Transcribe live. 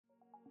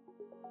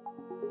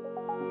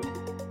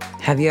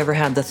Have you ever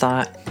had the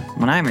thought,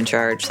 when I'm in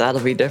charge,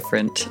 that'll be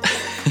different?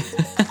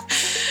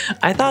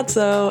 I thought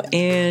so,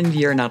 and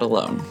you're not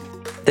alone.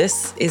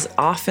 This is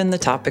often the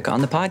topic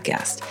on the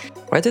podcast.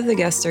 Whether the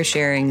guests are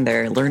sharing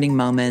their learning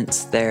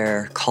moments,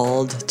 their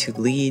called to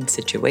lead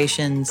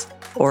situations,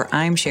 or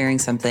I'm sharing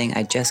something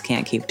I just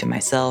can't keep to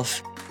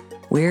myself,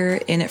 we're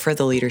in it for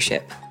the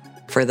leadership,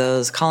 for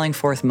those calling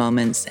forth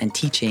moments and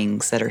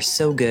teachings that are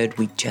so good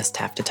we just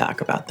have to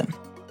talk about them.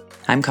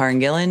 I'm Karin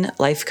Gillen,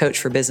 life coach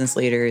for business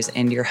leaders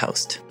and your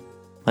host.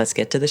 Let's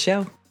get to the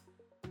show.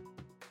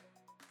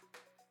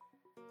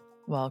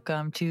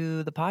 Welcome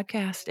to the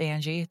podcast,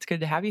 Angie. It's good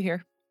to have you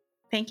here.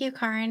 Thank you,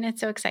 Karin.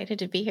 It's so excited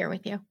to be here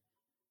with you.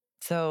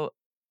 So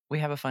we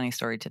have a funny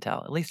story to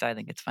tell. At least I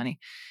think it's funny.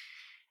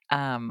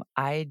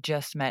 I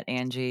just met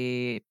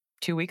Angie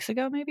 2 weeks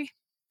ago, maybe?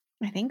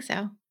 I think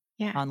so.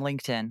 Yeah. On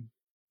LinkedIn.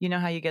 You know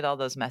how you get all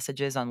those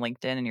messages on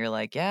LinkedIn and you're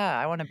like, yeah,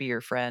 I want to be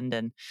your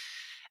friend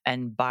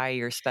and buy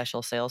your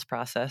special sales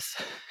process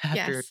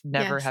after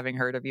never Yes. having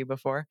heard of you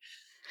before.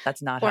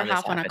 That's not Or how this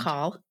hop on a happened.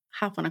 call.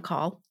 Hop on a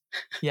call.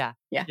 Yeah.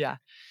 Yeah. Yeah.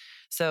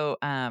 So,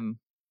 I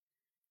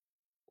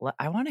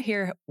want to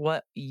hear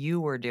what you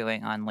were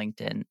doing on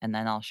LinkedIn, and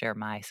then I'll share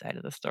my side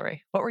of the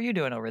story. What were you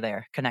doing over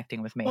there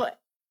connecting with me?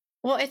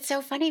 Well, it's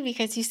so funny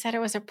because you said it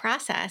was a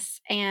process,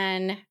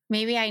 and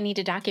maybe I need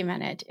to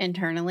document it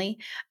internally.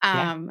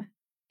 Yeah.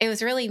 It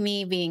was really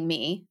me being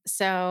me.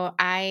 So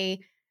I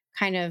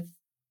kind of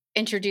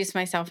introduce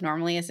myself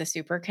normally as a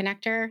super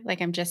connector.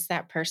 Like I'm just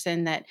that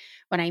person that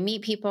when I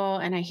meet people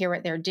and I hear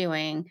what they're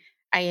doing,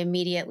 I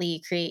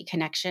immediately create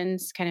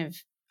connections, kind of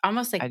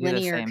almost like I do the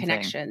linear same thing.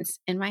 connections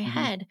in my hmm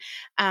head.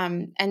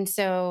 And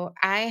so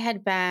I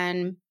had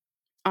been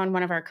on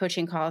one of our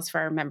coaching calls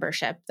for our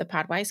membership, the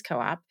Podwise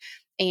Co-op,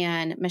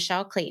 and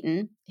Michelle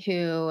Clayton,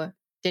 who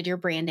did your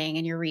branding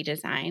and your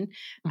redesign,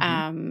 hmm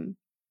um,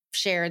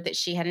 shared that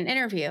she had an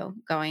interview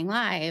going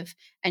live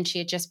and she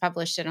had just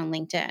published it on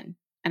LinkedIn.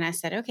 And I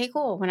said, okay,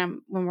 cool. When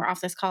we're off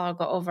this call, I'll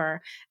go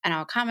over and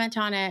I'll comment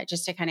on it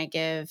just to kind of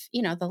give,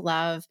 the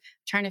love,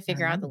 trying to I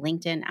figure out the remember.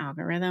 LinkedIn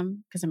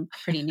algorithm because I'm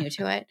pretty new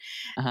to it.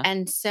 Uh-huh.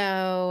 And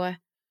so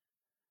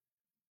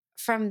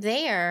from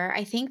there,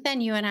 I think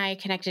then you and I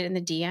connected in the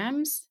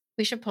DMs.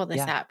 We should pull this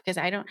Yeah. up because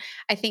I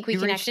think we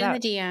You reached connected in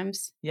the out.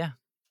 DMs. Yeah.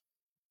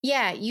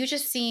 Yeah, you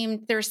just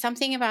seemed, there was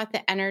something about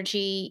the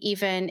energy,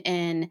 even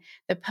in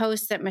the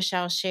posts that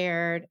Michelle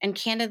shared. And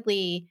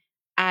candidly,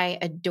 I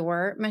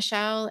adore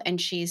Michelle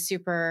and she's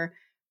super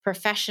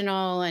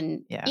professional.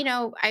 And, Yeah.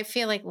 I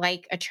feel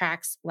like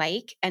attracts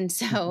like. And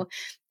hmm so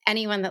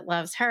anyone that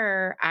loves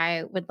her,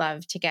 I would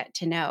love to get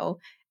to know.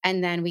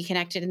 And then we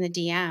connected in the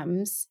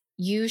DMs.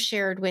 You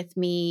shared with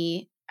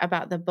me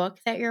about the book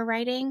that you're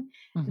writing,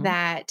 hmm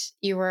that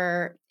you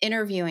were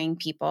interviewing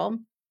people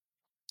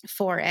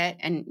for it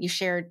and you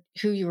shared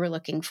who you were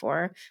looking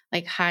for,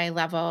 like high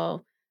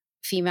level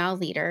female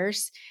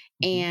leaders.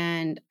 hmm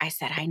And I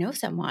said, I know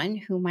someone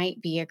who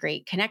might be a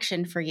great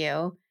connection for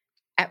you.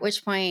 At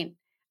which point,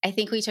 I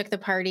think we took the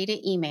party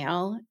to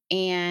email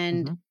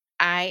and hmm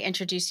I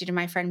introduced you to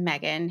my friend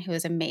Megan, who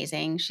is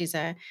amazing. She's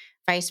a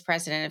vice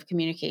president of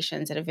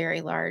communications at a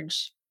very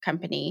large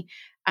company.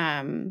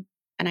 And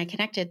I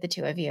connected the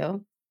two of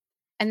you.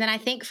 And then I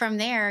think from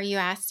there, you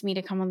asked me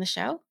to come on the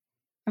show.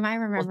 Am I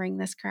Well, remembering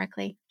this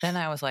correctly? then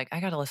I was like,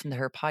 I got to listen to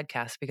her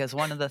podcast because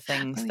one of the Oh,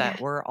 things yeah.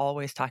 that we're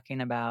always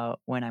talking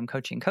about when I'm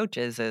coaching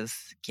coaches is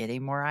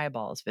getting more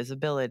eyeballs,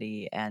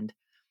 visibility, and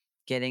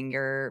getting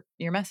your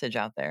message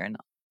out there and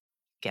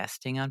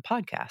guesting on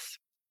podcasts.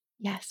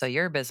 So Yes.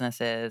 your business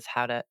is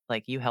how to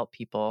you help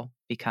people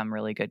become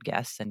really good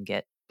guests and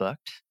get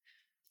booked.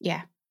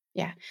 Yeah.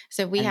 Yeah.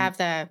 So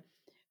And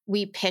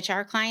we pitch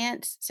our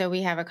clients. So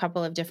we have a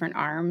couple of different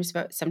arms,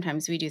 but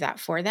sometimes we do that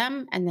for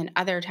them. And then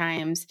other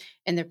times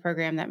in the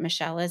program that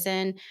Michelle is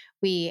in,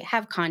 we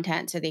have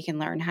content so they can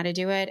learn how to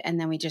do it. And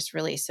then we just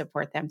really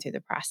support them through the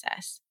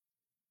process.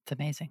 it's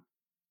amazing.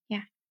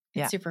 Yeah. It's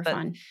Yeah. super But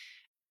fun.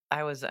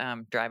 I was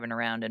driving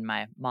around in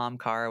my mom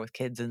car with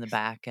kids in the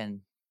back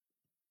and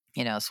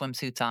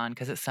swimsuits on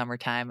because it's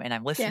summertime, and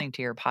I'm Yeah. listening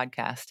to your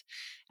podcast,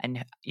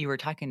 and you were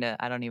talking to,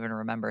 I don't even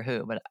remember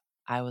who, but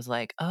I was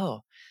like,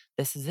 oh,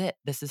 this is it.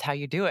 This is how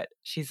you do it.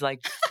 She's like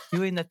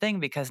doing the thing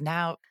because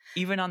now,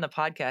 even on the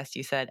podcast,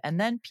 you said, and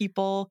then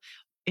people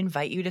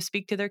invite you to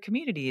speak to their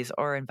communities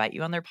or invite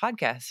you on their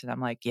podcast. And I'm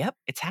like, yep,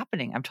 it's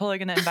happening. I'm totally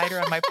going to invite her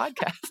on my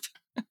podcast.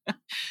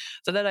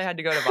 So then I had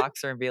to go to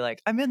Voxer and be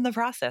like, I'm in the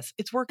process.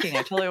 It's working.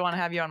 I totally want to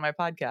have you on my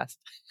podcast.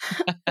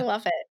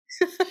 Love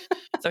it.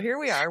 So here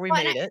we are. We Well,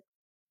 and made it.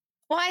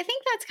 I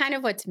think that's kind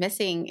of what's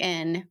missing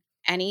in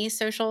any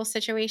social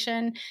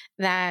situation,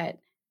 that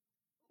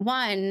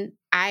one,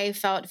 I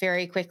felt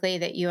very quickly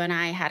that you and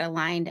I had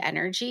aligned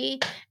energy.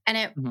 And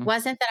it hmm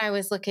wasn't that I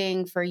was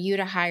looking for you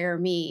to hire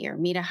me or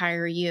me to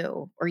hire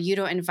you or you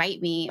to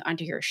invite me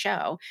onto your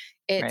show.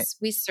 Right. It's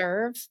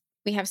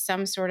we have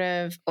some sort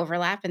of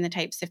overlap in the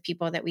types of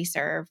people that we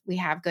serve. We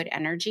have good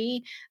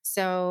energy.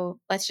 So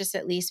let's just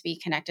at least be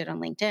connected on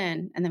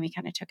LinkedIn. And then we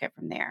kind of took it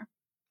from there.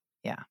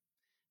 Yeah.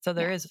 So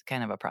there Yeah. is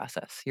kind of a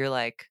process. You're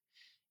like,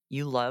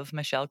 you love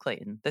Michelle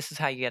Clayton. This is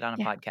how you get on a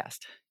Yeah. podcast.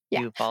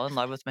 Yeah. You fall in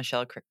love with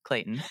Michelle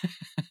Clayton,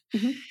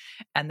 hmm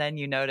and then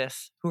you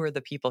notice who are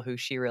the people who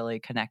she really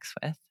connects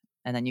with,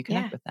 and then you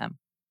connect Yeah. with them.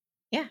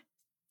 Yeah.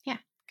 Yeah.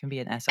 Can be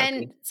an SOP.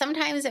 And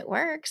sometimes it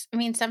works. I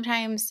mean,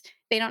 sometimes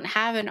they don't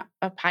have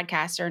a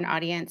podcast or an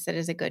audience that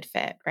is a good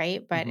fit,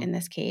 right? But Mhm. in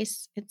this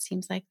case, it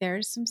seems like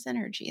there's some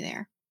synergy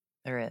there.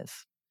 There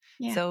is.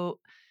 Yeah. So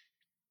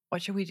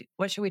what should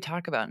we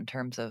talk about in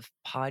terms of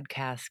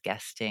podcast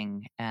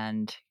guesting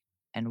and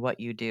what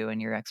you do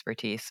and your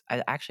expertise?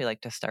 I actually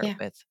like to start Yeah.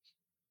 with,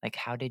 like,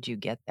 how did you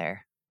get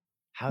there?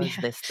 How is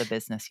Yeah. this the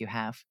business you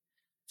have?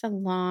 It's a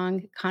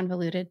long,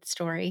 convoluted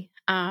story.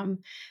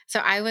 So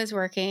I was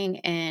working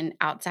in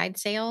outside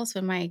sales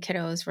when my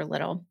kiddos were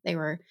little. They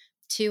were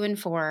 2 and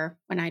 4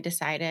 when I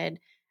decided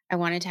I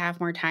wanted to have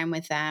more time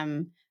with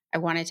them. I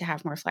wanted to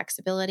have more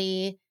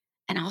flexibility.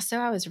 And also,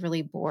 I was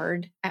really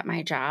bored at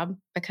my job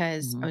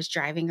because I Mhm. was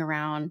driving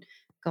around,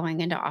 going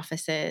into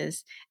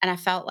offices. And I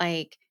felt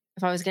like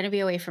if I was going to be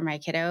away from my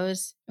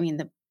kiddos, I mean,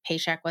 the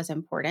paycheck was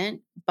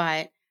important,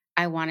 but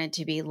I wanted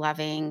to be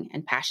loving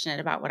and passionate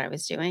about what I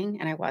was doing,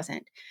 and I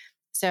wasn't.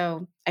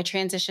 So I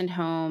transitioned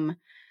home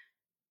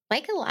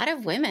like a lot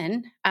of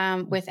women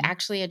with Mhm.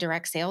 actually a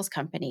direct sales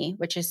company,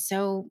 which is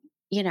so,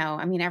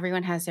 I mean,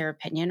 everyone has their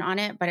opinion on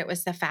it, but it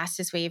was the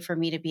fastest way for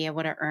me to be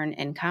able to earn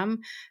income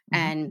Mhm.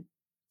 and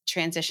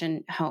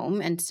transition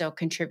home and still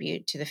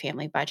contribute to the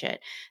family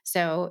budget.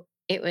 So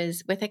it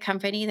was with a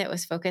company that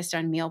was focused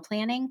on meal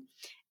planning.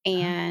 Oh,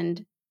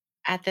 And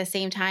at the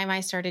same time,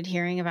 I started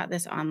hearing about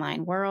this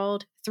online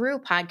world through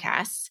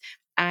podcasts.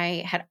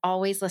 I had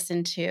always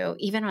listened to,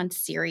 even on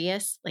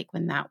Sirius, like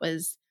when that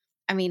was,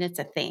 I mean, it's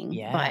a thing,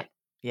 yeah. but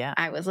Yeah.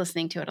 I was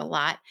listening to it a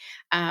lot.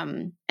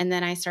 And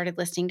then I started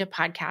listening to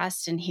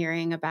podcasts and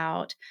hearing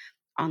about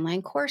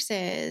online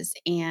courses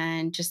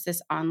and just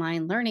this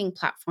online learning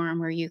platform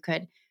where you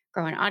could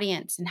grow an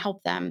audience and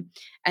help them.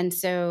 And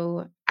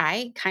so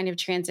I kind of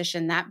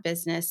transitioned that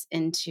business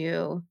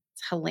into,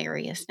 it's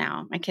hilarious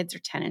now. My kids are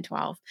 10 and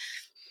 12.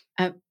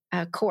 A,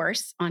 a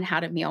course on how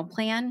to meal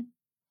plan.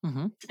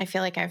 Mhm. I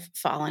feel like I've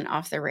fallen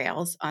off the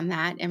rails on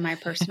that in my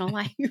personal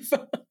life.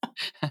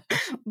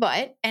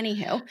 But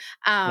anywho,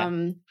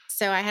 Yeah.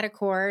 so I had a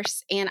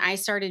course and I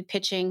started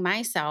pitching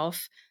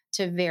myself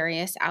to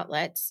various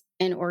outlets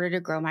in order to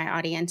grow my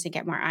audience and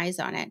get more eyes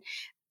on it.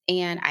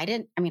 And I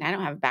don't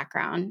have a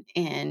background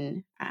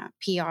in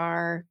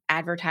PR,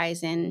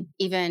 advertising,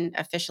 even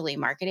officially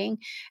marketing.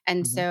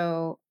 And Mhm.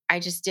 so I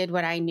just did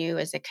what I knew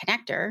as a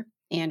connector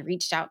and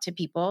reached out to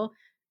people,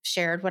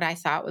 shared what I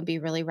thought would be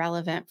really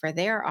relevant for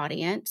their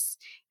audience,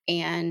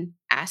 and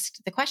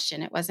asked the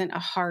question. It wasn't a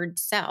hard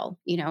sell.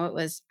 It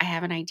was, I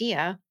have an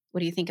idea. What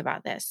do you think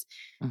about this?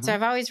 So Mhm.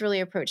 I've always really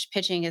approached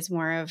pitching as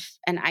more of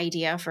an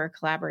idea for a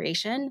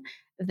collaboration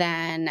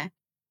than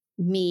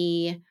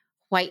me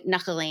white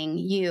knuckling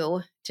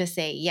you to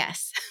say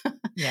yes.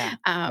 Yeah. Yeah.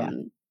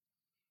 um,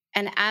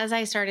 and as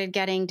I started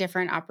getting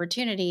different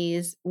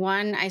opportunities,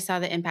 one, I saw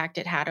the impact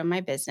it had on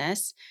my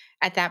business.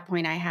 At that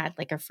point, I had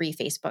like a free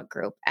Facebook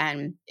group,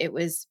 and it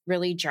was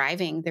really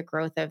driving the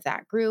growth of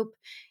that group.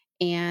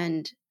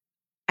 And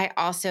I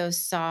also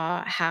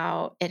saw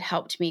how it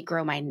helped me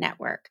grow my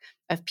network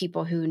of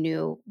people who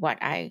knew what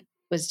I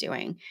was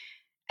doing.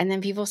 And then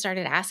people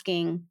started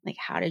asking, like,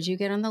 how did you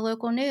get on the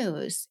local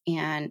news?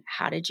 And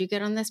how did you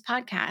get on this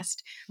podcast?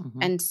 Mhm.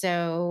 And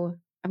so,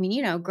 I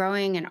mean,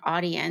 growing an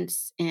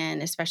audience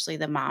in especially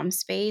the mom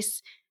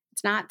space,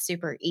 it's not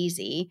super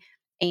easy.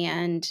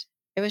 And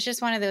it was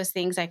just one of those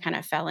things I kind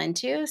of fell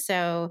into.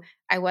 So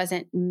I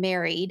wasn't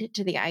married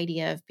to the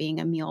idea of being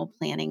a meal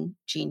planning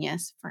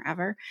genius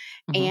forever.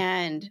 Mhm.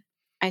 And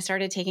I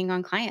started taking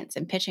on clients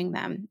and pitching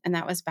them. And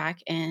that was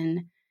back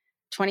in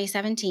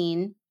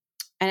 2017.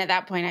 And at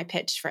that point, I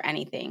pitched for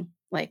anything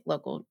like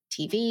local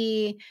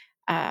TV,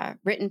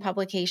 written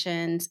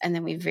publications. And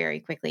then we very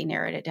quickly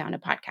narrowed it down to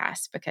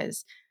podcasts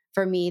because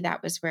for me,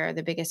 that was where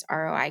the biggest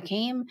ROI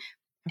came.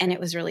 And Okay. it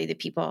was really the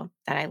people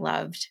that I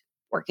loved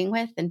working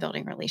with and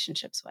building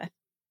relationships with.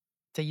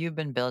 So you've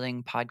been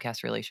building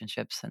podcast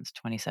relationships since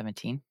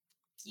 2017?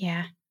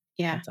 Yeah.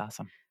 Yeah. That's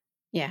awesome.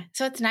 Yeah.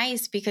 So it's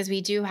nice because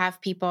we do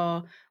have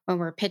people when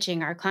we're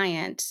pitching our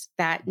clients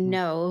that Mhm.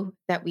 know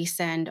that we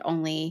send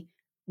only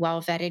well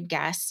vetted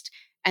guests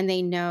and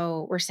they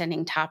know we're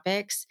sending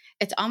topics.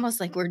 It's almost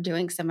like we're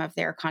doing some of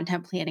their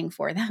content planning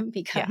for them Yeah.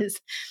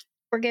 because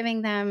we're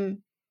giving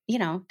them,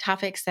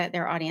 topics that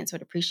their audience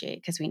would appreciate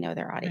because we know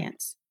their Right.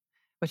 audience.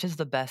 Which is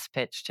the best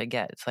pitch to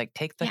get. It's like,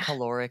 take the Yeah,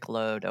 caloric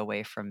load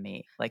away from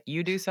me. Like,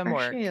 you do some for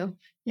work, sure. I'll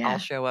Yeah.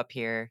 show up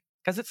here.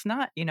 Because it's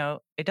not,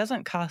 it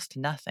doesn't cost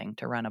nothing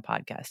to run a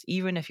podcast,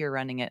 even if you're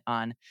running it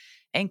on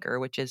Anchor,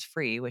 which is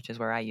free, which is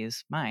where I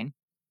use mine,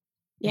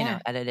 Yeah.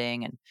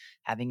 editing and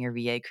having your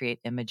VA create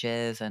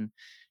images and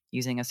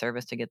using a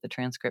service to get the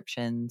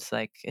transcriptions.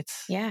 Like,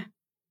 Yeah.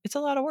 it's a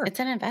lot of work. It's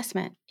an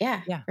investment.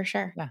 Yeah, Yeah. for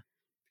sure. Yeah.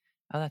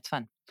 Oh, that's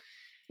fun.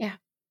 Yeah.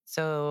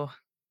 So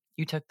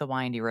you took the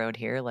windy road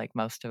here, like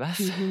most of us.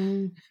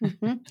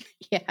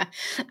 Yeah,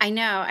 I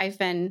know. I've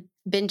been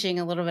binging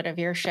a little bit of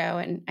your show,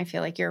 and I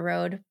feel like your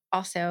road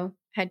also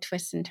had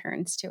twists and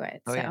turns to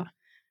it. Oh yeah, So, yeah,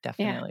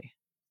 definitely.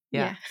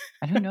 Yeah. yeah,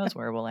 And who knows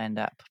where we'll end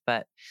up.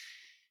 But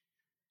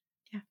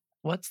yeah.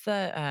 what's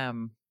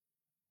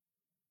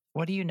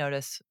what do you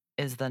notice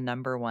is the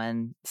number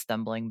one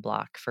stumbling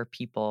block for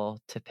people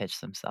to pitch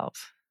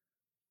themselves?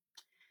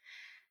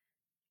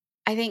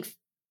 I think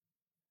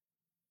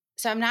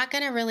so. I'm not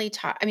going to really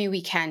talk. I mean,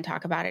 we can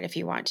talk about it if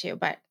you want to,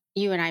 but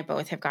you and I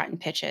both have gotten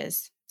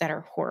pitches that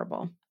are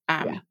horrible,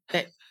 Yeah.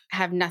 that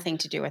have nothing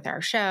to do with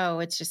our show.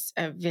 It's just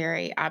a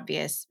very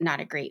obvious, not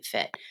a great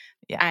fit.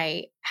 Yeah.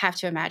 I have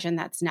to imagine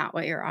that's not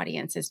what your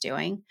audience is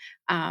doing.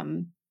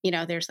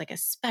 There's like a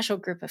special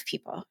group of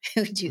people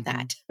who do Hmm.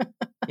 that.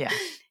 Yeah.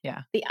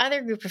 Yeah. The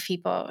other group of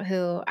people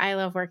who I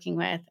love working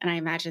with, and I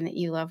imagine that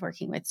you love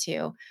working with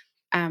too,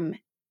 um,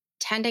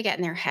 tend to get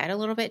in their head a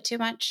little bit too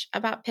much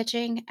about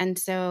pitching. And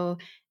so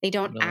they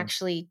don't Totally.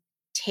 actually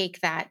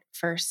take that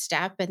first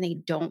step and they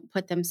don't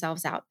put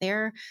themselves out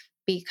there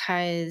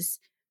because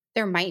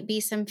there might be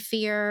some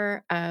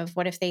fear of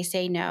what if they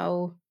say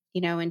no,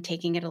 and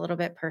taking it a little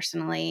bit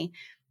personally.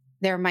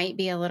 There might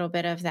be a little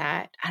bit of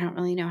that. I don't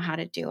really know how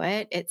to do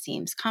it. It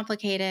seems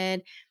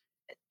complicated.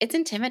 It's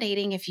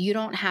intimidating if you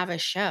don't have a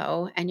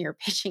show and you're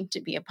pitching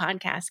to be a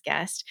podcast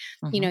guest.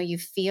 Hmm. You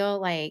feel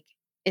like,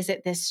 is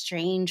it this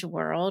strange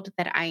world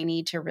that I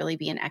need to really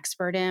be an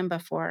expert in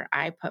before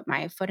I put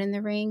my foot in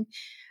the ring?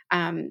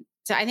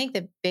 So I think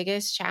the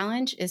biggest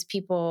challenge is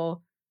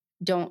people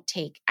don't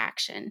take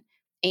action.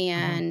 Hmm.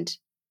 And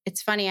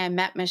it's funny, I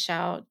met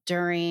Michelle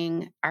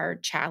during our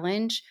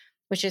challenge,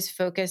 which is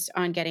focused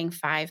on getting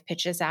 5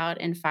 pitches out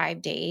in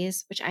 5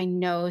 days, which I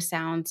know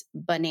sounds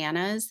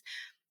bananas,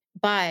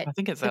 but I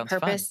think it the sounds fun.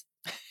 purpose,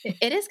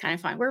 it is kind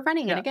of fun. We're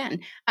running it Yeah. again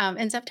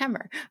in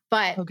September.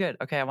 But Oh, good.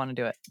 Okay. I want to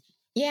do it.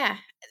 yeah,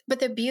 but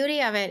the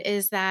beauty of it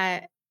is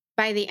that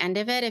by the end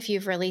of it, if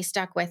you've really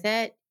stuck with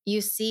it,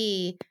 you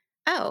see,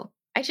 oh,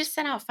 I just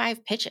sent out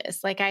 5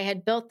 pitches. Like I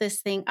had built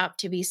this thing up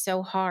to be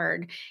so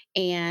hard.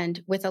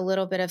 And with a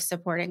little bit of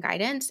support and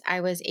guidance, I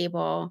was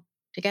able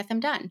to get them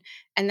done.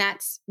 And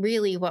that's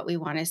really what we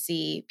want to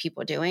see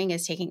people doing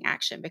is taking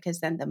action because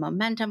then the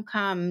momentum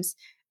comes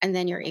and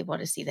then you're able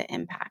to see the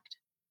impact.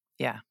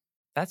 Yeah.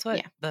 That's what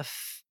Yeah.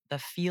 the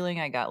feeling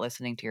I got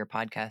listening to your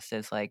podcast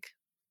is like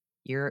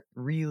you're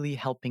really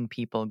helping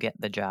people get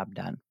the job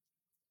done.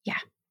 Yeah.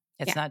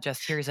 It's Yeah. not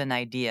just here's an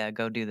idea,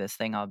 go do this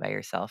thing all by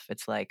yourself.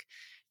 It's like,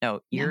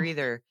 no, you're No.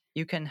 either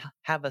you can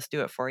have us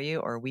do it for you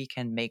or we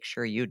can make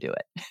sure you do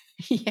it.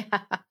 Yeah.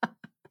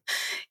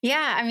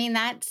 Yeah. I mean,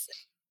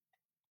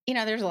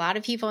 there's a lot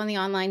of people in the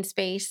online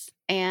space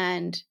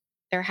and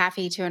they're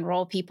happy to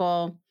enroll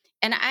people.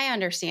 And I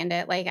understand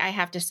it. Like I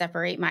have to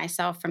separate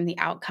myself from the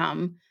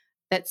outcome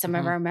that some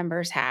of Hmm. our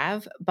members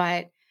have,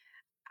 but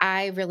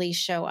I really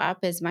show up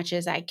as much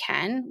as I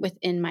can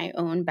within my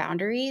own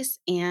boundaries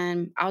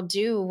and I'll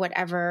do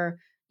whatever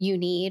you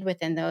need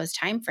within those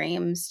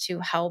timeframes to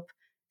help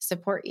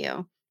support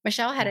you.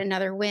 Michelle had Yeah.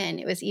 another win.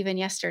 It was even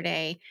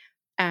yesterday.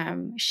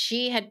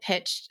 She had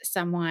pitched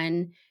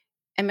someone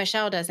and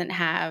Michelle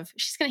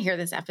she's going to hear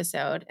this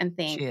episode and She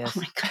think, oh is.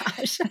 my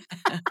gosh,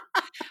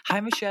 Hi,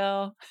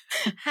 Michelle.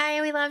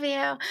 hi, we love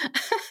you.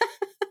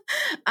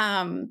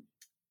 um,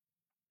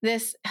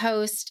 this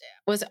host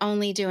was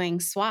only doing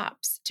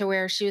swaps to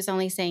where she was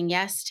only saying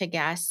yes to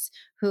guests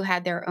who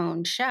had their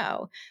own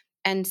show.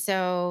 And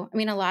so, I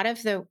mean, a lot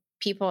of the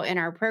people in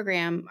our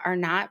program are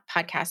not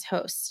podcast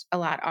hosts. A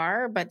lot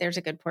are, but there's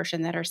a good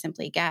portion that are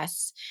simply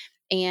guests.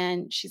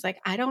 And she's like,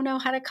 I don't know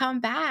how to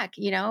come back.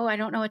 I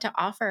don't know what to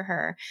offer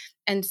her.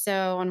 And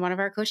so on one of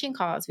our coaching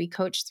calls, we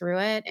coached through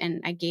it and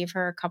I gave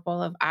her a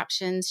couple of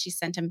options. She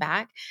sent them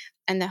back.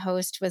 And the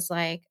host was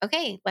like,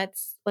 okay,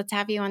 let's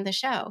have you on the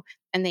show,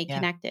 and they Yeah.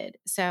 connected.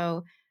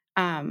 So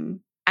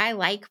I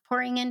like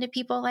pouring into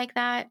people like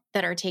that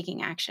are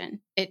taking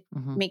action. It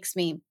Hmm. makes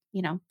me,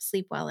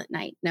 sleep well at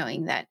night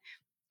knowing that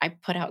I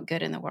put out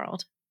good in the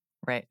world.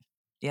 Right.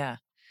 Yeah.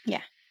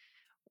 Yeah.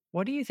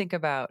 What do you think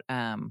about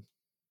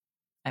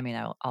I mean,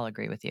 I'll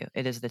agree with you.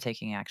 It is the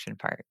taking action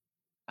part.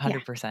 Yeah.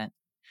 100%.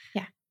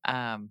 Yeah.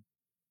 Um,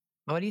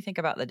 what do you think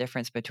about the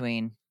difference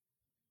between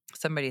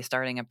somebody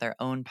starting up their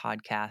own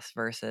podcast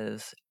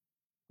versus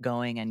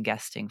going and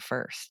guesting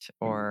first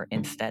or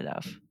instead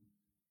of?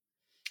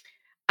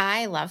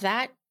 I love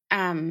that.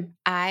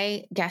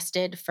 I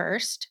guested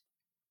first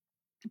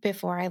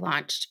before I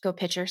launched Go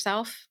Pitch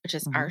Yourself, which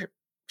is Hmm. our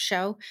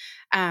show.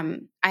 I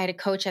had a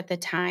coach at the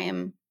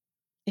time.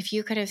 If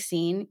you could have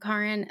seen,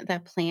 Karin, the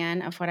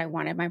plan of what I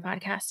wanted my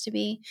podcast to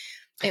be,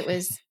 it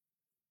was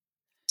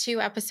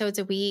 2 episodes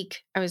a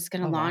week. I was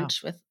going to Oh, wow.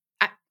 launch with,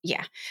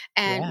 yeah.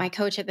 And Yeah. my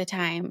coach at the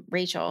time,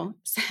 Rachel,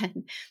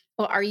 said,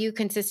 well, are you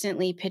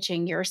consistently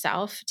pitching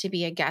yourself to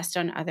be a guest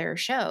on other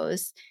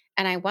shows?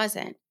 And I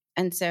wasn't.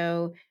 And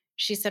so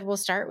she said, we'll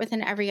start with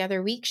an every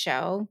other week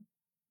show,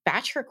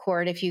 batch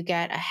record if you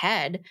get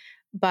ahead,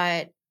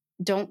 but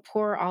don't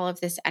pour all of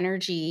this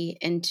energy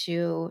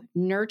into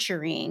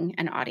nurturing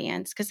an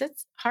audience, because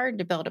it's hard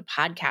to build a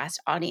podcast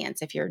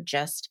audience if you're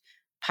just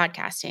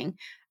podcasting.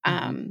 Hmm.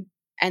 Um,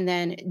 and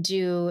then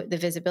do the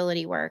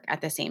visibility work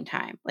at the same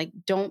time. Like,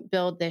 don't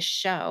build this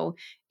show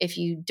if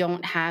you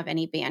don't have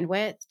any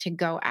bandwidth to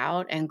go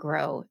out and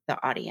grow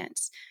the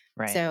audience.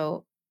 Right.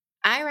 So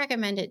I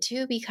recommend it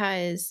too,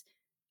 because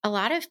a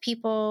lot of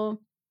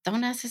people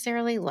don't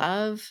necessarily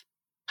love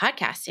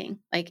podcasting.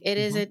 Like, it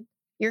is Hmm.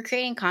 you're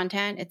creating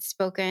content, it's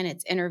spoken,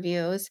 it's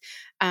interviews.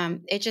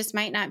 It just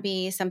might not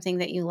be something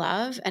that you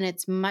love. And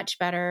it's much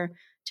better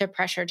to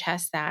pressure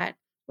test that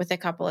with a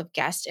couple of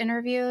guest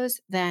interviews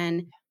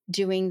than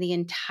doing the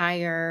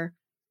entire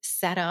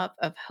setup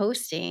of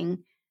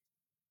hosting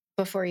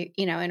before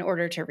in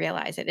order to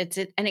realize it. It's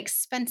an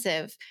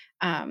expensive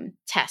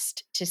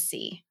test to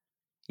see.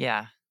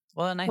 Yeah.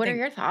 Well, and I What are think,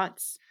 your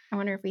thoughts? I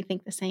wonder if we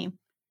think the same.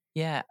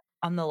 yeah,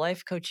 on the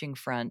life coaching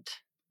front,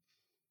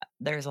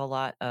 there's a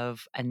lot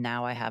of, and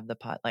now I have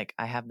like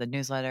I have the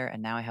newsletter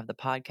and now I have the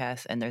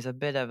podcast, and there's a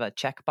bit of a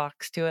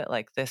checkbox to it.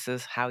 Like, this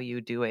is how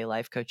you do a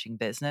life coaching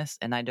business.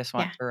 And I just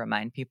want Yeah. to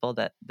remind people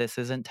that this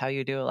isn't how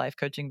you do a life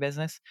coaching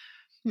business.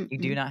 You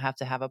do Mm-mm. not have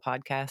to have a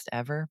podcast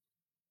ever.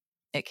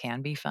 It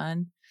can be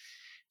fun.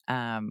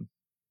 Um,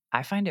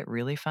 I find it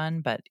really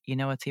fun, but you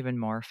know what's even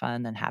more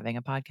fun than having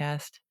a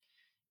podcast?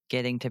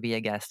 Getting to be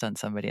a guest on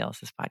somebody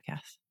else's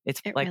podcast.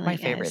 It's It like my really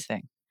favorite is.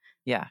 thing.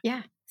 Yeah.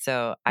 Yeah.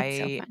 So It's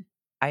so fun.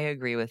 I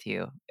agree with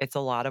you. It's a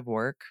lot of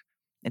work.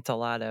 It's a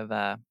lot of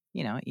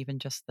even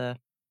just the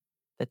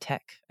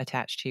tech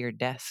attached to your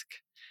desk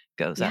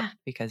goes up Yeah.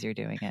 because you're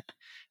doing it.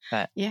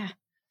 But Yeah.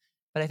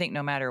 but I think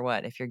no matter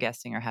what, if you're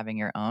guesting or having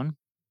your own,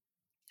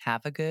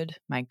 have a good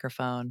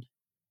microphone,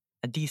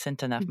 a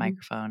decent enough Hmm.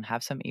 microphone,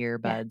 have some Yeah.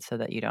 earbuds so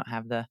that you don't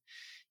have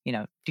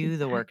do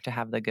the Feedback. work to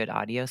have the good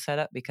audio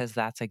setup, because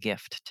that's a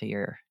gift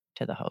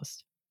to the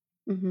host.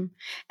 Hmm.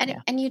 And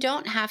Yeah. and you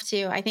don't have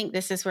to. I think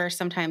this is where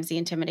sometimes the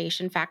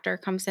intimidation factor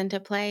comes into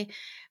play.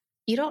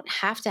 You don't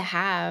have to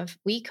have.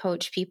 We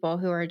coach people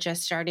who are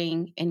just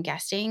starting in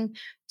guesting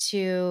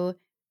to.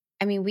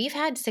 I mean, we've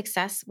had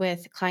success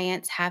with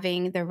clients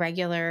having the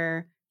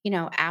regular,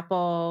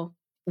 Apple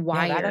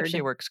Yeah, that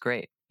actually wired. works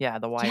great. Yeah,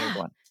 the wired Yeah.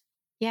 one.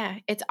 Yeah.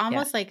 It's Yeah.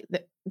 almost like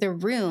the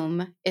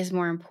room is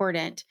more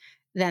important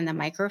than the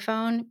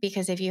microphone,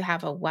 because if you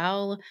have a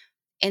well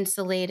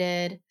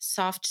insulated,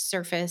 soft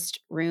surfaced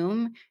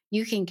room,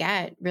 you can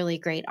get really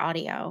great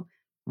audio.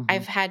 Mhm.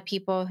 I've had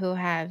people who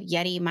have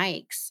Yeti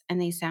mics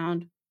and they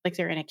sound like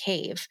they're in a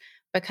cave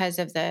because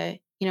of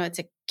it's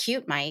a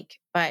cute mic,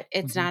 but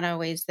it's Mhm. not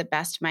always the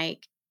best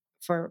mic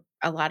for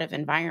a lot of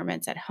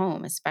environments at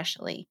home,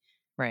 especially.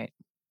 Right.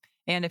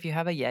 And if you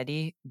have a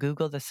Yeti,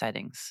 Google the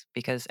settings,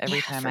 because every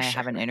Yeah, time for I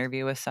have sure. an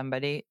interview with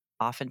somebody,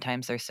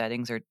 oftentimes their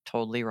settings are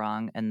totally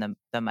wrong and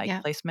the mic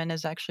Yeah. placement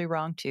is actually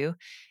wrong too,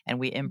 and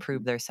we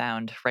improve their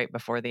sound right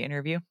before the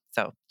interview.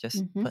 So,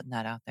 just Hmm. putting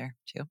that out there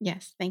too.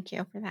 Yes. Thank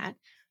you for that.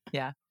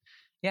 Yeah.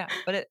 Yeah,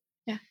 but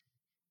Yeah.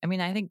 I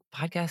mean, I think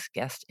podcast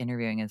guest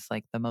interviewing is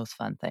like the most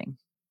fun thing.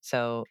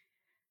 So,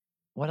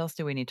 what else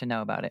do we need to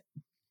know about it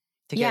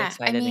to get Yeah. I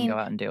excited and go mean,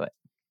 out and do it?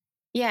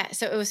 yeah.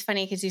 So it was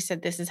funny because you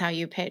said this is how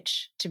you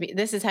pitch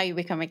this is how you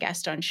become a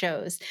guest on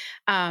shows.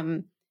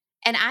 Um,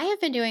 and I have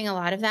been doing a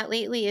lot of that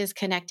lately, is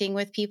connecting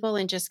with people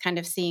and just kind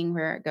of seeing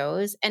where it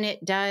goes. And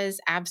it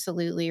does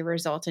absolutely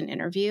result in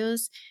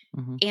interviews.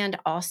 Hmm. And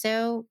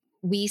also,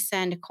 we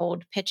send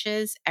cold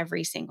pitches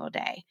every single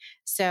day.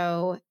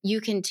 So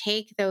you can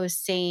take those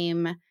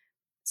same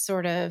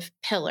sort of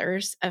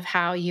pillars of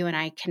how you and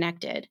I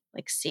connected,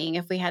 like seeing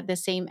if we had the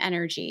same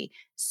energy,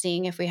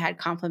 seeing if we had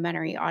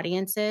complementary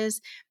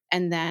audiences,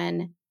 and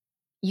then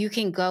you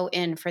can go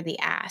in for the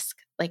ask.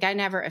 Like, I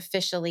never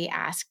officially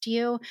asked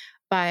you,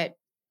 but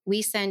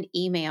we send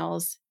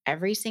emails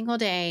every single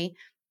day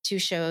to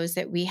shows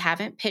that we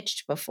haven't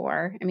pitched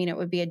before. I mean, it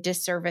would be a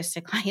disservice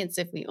to clients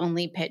if we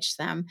only pitched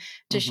them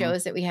to Hmm.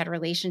 shows that we had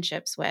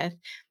relationships with.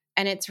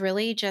 And it's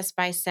really just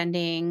by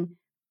sending,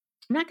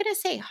 I'm not going to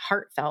say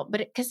heartfelt, but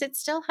because it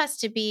still has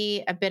to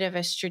be a bit of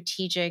a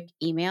strategic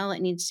email.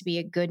 It needs to be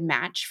a good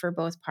match for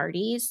both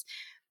parties.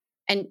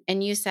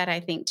 And you said, I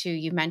think too,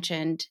 you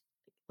mentioned,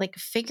 like,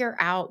 figure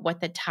out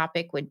what the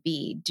topic would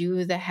be,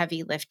 do the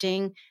heavy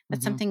lifting.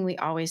 That's Hmm. something we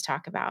always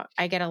talk about.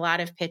 I get a lot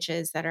of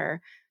pitches that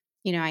are,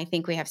 I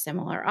think we have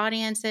similar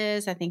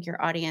audiences. I think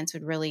your audience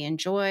would really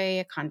enjoy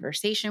a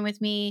conversation with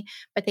me,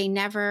 but they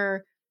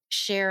never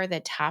share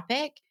the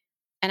topic.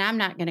 And I'm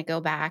not going to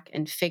go back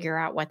and figure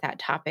out what that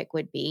topic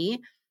would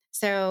be.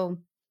 So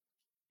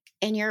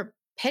in your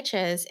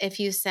pitches, if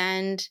you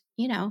send,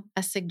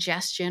 a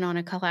suggestion on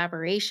a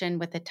collaboration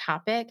with a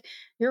topic,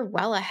 you're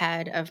well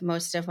ahead of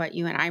most of what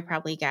you and I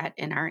probably get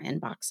in our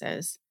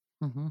inboxes.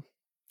 Hmm.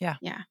 Yeah,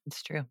 Yeah.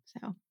 it's true.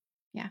 So,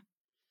 yeah.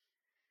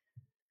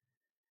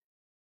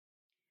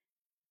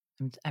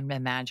 I'm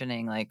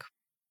imagining, like,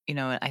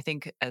 I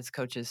think as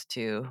coaches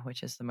too,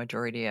 which is the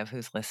majority of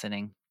who's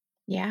listening,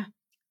 Yeah.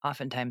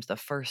 oftentimes the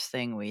first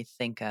thing we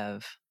think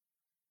of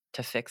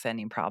to fix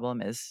any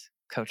problem is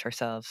coach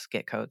ourselves,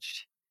 get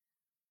coached.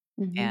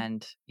 Hmm.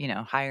 and,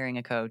 hiring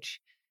a coach.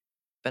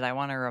 But I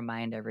want to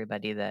remind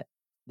everybody that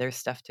there's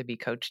stuff to be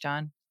coached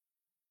on,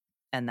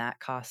 and that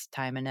costs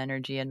time and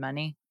energy and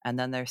money. And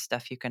then there's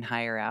stuff you can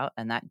hire out,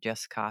 and that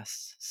just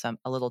costs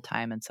a little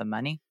time and some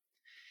money.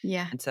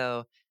 Yeah. And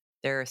so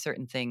there are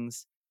certain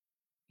things,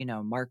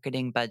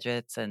 marketing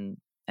budgets and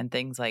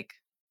things like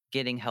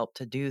getting help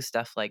to do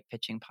stuff like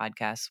pitching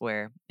podcasts,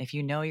 where if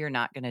you're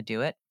not going to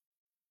do it,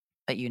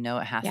 but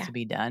it has Yeah. to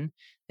be done,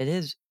 it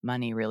is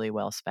money really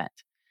well spent,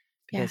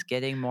 Yeah. because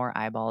getting more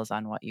eyeballs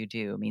on what you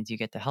do means you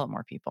get to help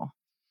more people.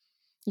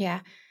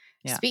 Yeah.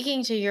 Yeah.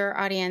 Speaking to your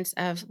audience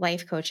of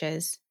life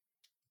coaches,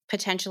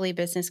 potentially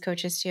business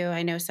coaches too,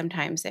 I know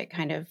sometimes it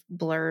kind of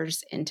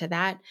blurs into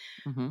that.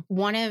 Hmm.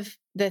 One of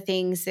the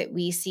things that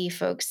we see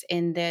folks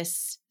in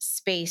this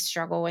space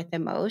struggle with the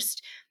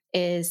most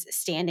is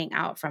standing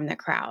out from the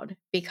crowd,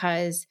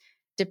 because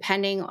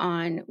depending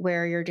on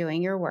where you're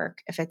doing your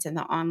work, if it's in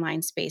the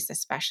online space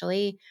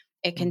especially,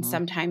 it can Hmm.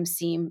 sometimes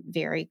seem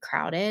very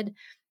crowded.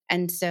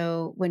 And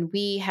so when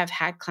we have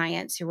had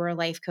clients who are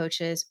life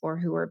coaches or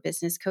who are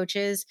business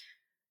coaches,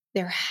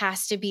 there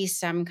has to be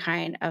some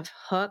kind of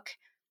hook.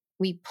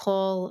 We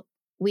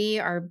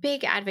are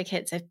big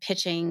advocates of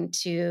pitching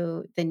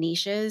to the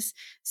niches.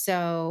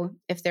 So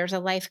if there's a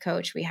life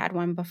coach, we had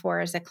one before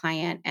as a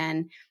client,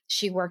 and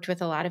she worked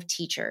with a lot of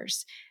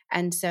teachers.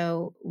 And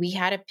so we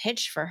had a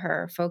pitch for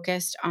her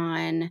focused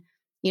on,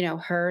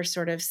 her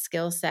sort of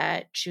skill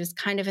set. She was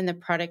kind of in the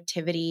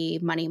productivity,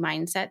 money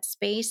mindset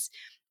space,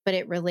 but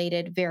it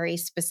related very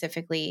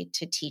specifically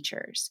to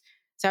teachers.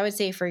 So I would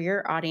say for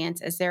your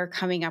audience, as they're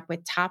coming up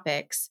with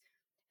topics,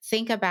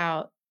 think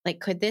about, like,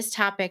 could this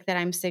topic that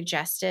I'm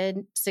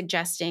suggesting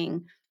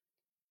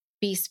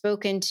be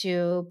spoken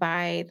to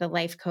by the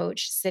life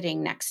coach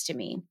sitting next to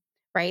me,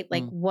 right?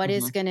 Like, what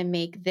is Mm-hmm. going to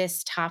make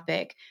this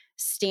topic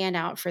stand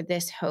out for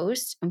this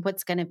host, and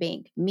what's going to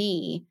make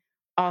me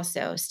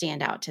also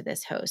stand out to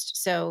this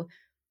host? So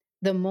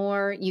the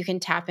more you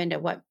can tap into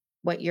what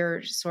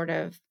your sort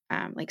of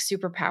like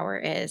superpower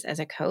is as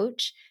a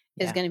coach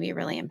is Yeah. going to be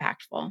really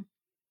impactful.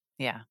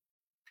 Yeah.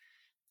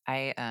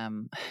 I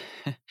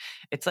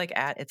it's like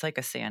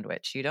a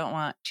sandwich. You don't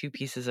want two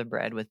pieces of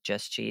bread with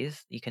just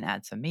cheese. You can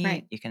add some meat,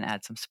 Right. you can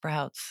add some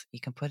sprouts, you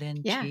can put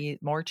in Yeah. cheese,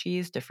 more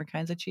cheese, different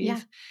kinds of Yeah.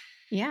 cheese.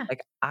 Yeah.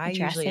 Like, I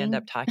usually end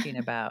up Dressing. talking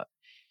about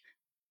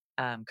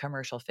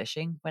commercial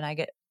fishing when I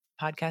get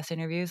podcast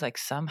interviews. Like,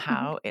 Mhm.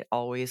 somehow it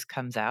always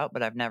comes out,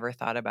 but I've never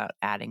thought about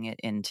adding it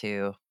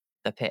into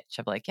the pitch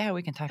of, like, yeah,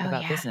 we can talk Oh,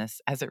 about yeah.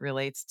 business as it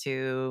relates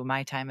to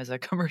my time as a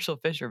commercial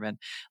fisherman.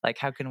 Like,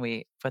 how can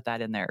we put that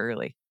in there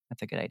early?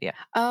 That's a good idea.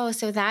 Oh,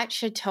 so that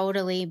should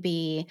totally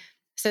be,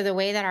 so the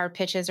way that our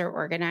pitches are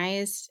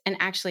organized, and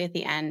actually at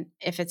the end,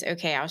 if it's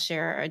okay, I'll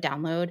share a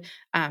download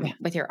Yeah.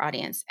 with your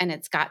audience, and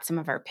it's got some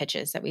of our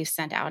pitches that we've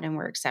sent out and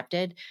were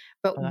accepted.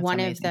 But Oh, that's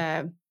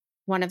amazing.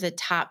 one of the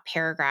top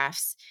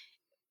paragraphs,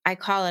 I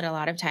call it a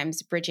lot of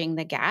times bridging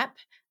the gap.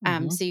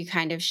 Mhm. So you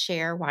kind of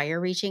share why you're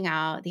reaching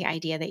out, the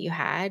idea that you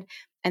had,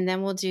 and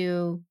then we'll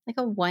do like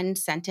a one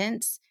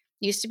sentence.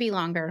 Used to be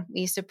longer. We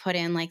used to put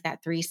in like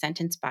that 3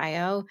 sentence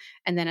bio.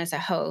 And then as a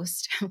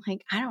host, I'm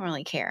like, I don't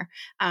really care.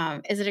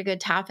 Is it a good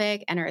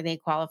topic? And are they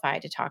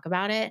qualified to talk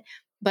about it?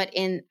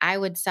 I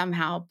would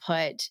somehow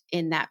put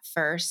in that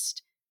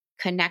first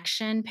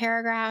connection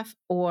paragraph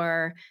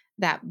or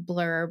that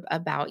blurb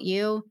about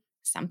you,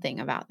 something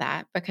about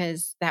that,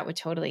 because that would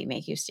totally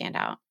make you stand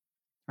out.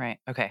 Right.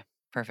 Okay.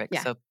 Perfect.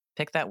 Yeah. So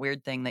pick that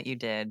weird thing that you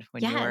did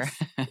when you were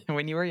Yes.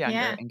 when you were younger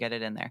Yeah. and get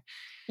it in there.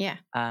 Yeah.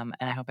 And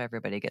I hope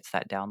everybody gets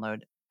that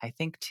download. I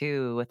think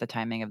too, with the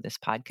timing of this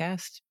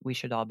podcast, we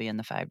should all be in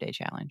the 5-day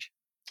challenge.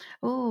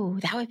 Oh,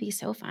 that would be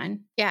so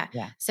fun. Yeah.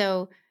 Yeah.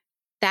 So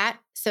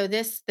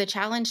the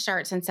challenge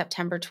starts on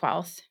September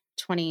 12th,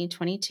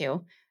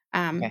 2022.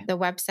 Okay. The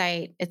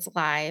website, it's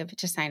live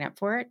to sign up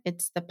for it.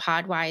 It's the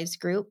Podwise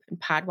group, and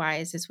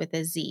Podwise is with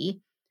a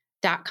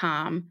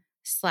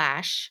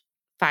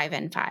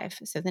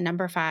Z.com/5N5. So the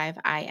number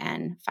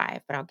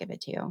 5IN5, but I'll give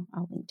it to you.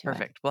 I'll link to it.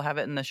 Perfect. We'll have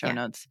it in the show Yeah.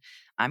 notes.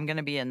 I'm going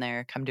to be in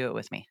there. Come do it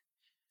with me.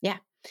 Yeah.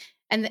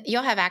 And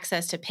you'll have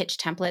access to pitch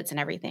templates and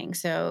everything.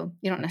 So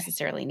you don't Okay.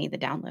 necessarily need the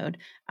download.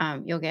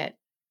 You'll get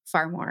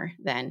far more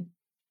than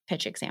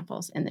pitch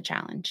examples in the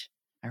challenge.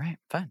 All right.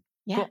 Fun.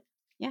 Yeah. Cool.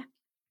 Yeah.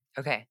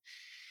 Okay.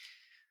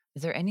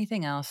 Is there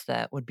anything else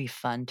that would be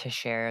fun to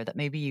share that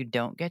maybe you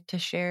don't get to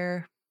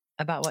share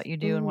about what you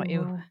do and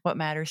Ooh, what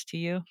matters to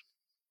you?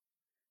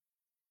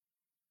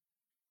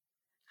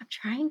 I'm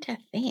trying to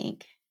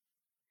think.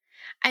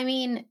 I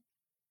mean,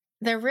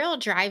 the real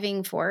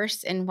driving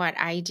force in what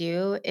I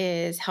do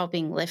is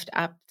helping lift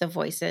up the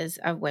voices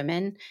of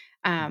women.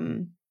 Mhm.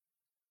 Um,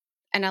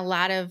 and a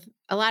lot of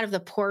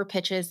the poor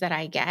pitches that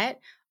I get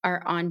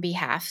are on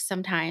behalf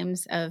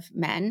sometimes of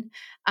men.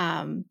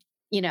 Um,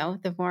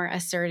 the more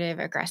assertive,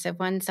 aggressive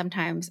ones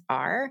sometimes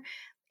are.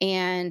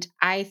 And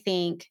I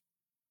think,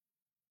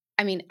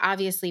 I mean,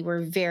 obviously,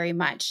 we're very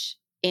much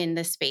in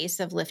the space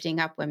of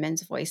lifting up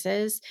women's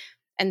voices.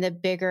 And the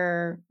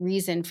bigger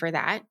reason for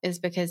that is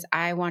because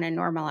I want to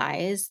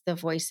normalize the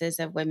voices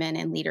of women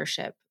in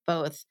leadership,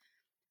 both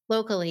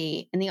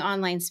locally in the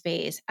online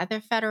space, at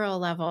the federal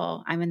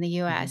level. I'm in the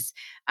Hmm. US.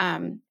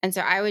 And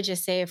so I would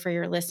just say for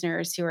your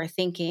listeners who are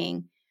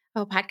thinking,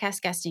 oh,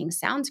 podcast guesting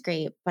sounds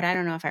great, but I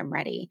don't know if I'm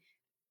ready.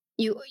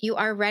 You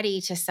are ready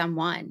to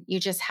someone. You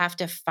just have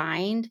to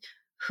find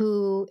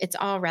who. It's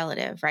all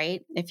relative,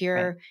 right? If Right.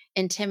 you're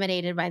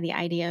intimidated by the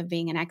idea of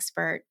being an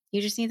expert,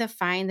 you just need to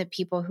find the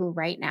people who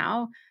right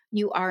now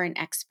you are an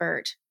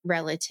expert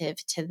relative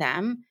to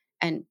them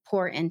and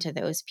pour into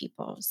those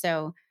people.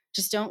 So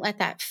just don't let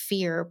that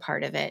fear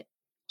part of it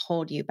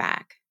hold you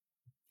back.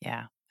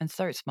 Yeah. And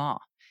start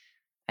small.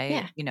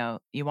 Yeah.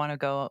 You want to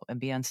go and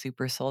be on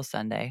Super Soul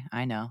Sunday.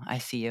 I know. I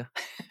see you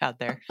out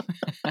there.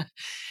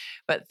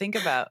 But think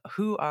about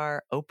who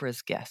are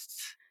Oprah's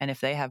guests. And if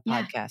they have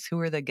Yeah. podcasts, who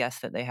are the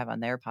guests that they have on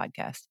their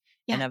podcast?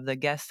 And Yeah. of the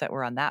guests that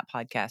were on that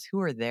podcast,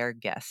 who are their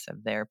guests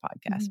of their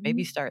podcast?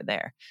 Maybe Mhm. start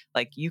there.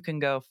 Like you can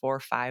go 4 or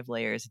 5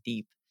 layers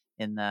deep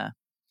in the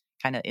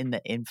kind of in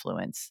the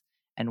influence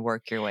and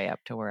work your way up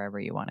to wherever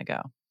you want to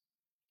go.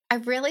 I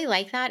really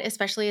like that,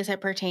 especially as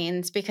it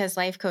pertains because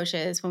life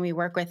coaches, when we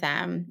work with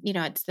them,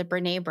 it's the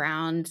Brene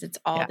Browns, it's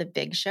all Yeah. the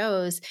big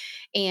shows.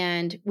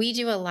 And we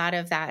do a lot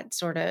of that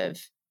sort of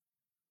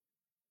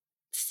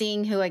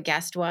seeing who a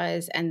guest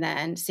was and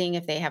then seeing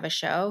if they have a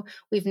show.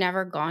 We've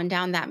never gone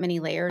down that many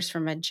layers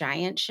from a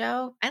giant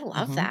show. I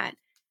love Hmm. that. It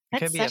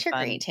That's could be such a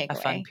great a fun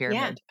takeaway. Yeah.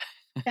 pyramid.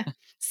 Yeah.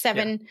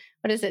 Yeah.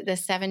 What is it? The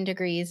 7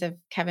 degrees of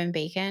Kevin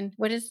Bacon.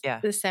 What is Yeah.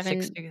 the Six,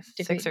 seven six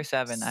degree or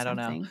seven. I don't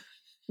know. something?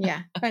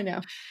 Yeah, I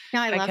know.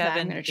 No, I Hi, love that. I'm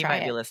Kevin. going to He try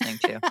might be listening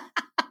too.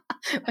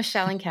 it.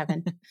 Michelle and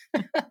Kevin.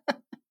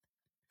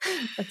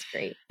 That's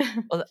great.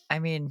 Well, I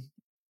mean,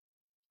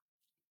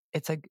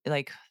 it's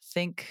like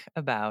think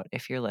about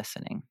if you're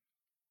listening,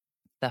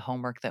 the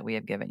homework that we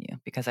have given you,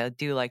 because I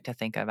do like to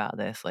think about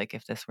this like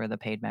if this were the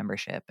paid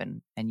membership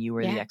and you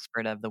were the Yeah.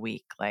 expert of the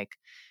week, like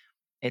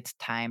it's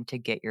time to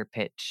get your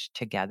pitch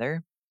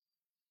together.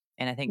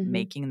 And I think Hmm.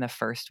 making the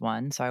first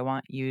one, so I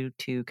want you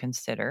to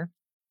consider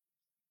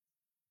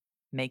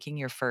making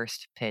your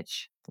first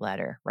pitch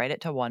letter, write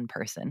it to one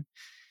person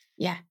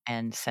Yeah.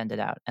 and send it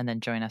out and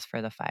then join us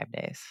for the 5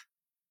 days.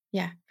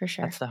 Yeah, for That's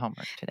sure. the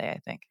homework today, I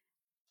think.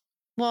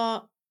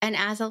 Well, and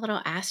as a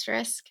little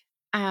asterisk,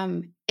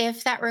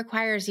 if that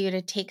requires you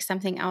to take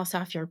something else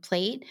off your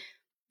plate,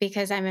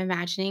 because I'm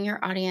imagining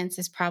your audience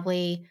is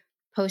probably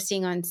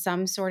posting on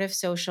some sort of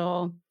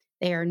social,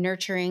 they are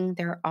nurturing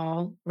their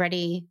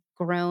already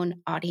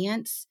grown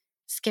audience,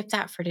 skip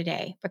that for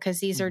today because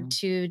these are Hmm.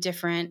 two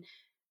different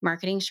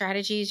marketing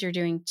strategies. You're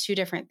doing two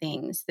different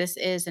things. This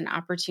is an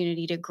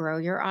opportunity to grow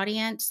your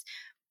audience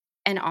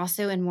and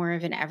also in more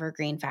of an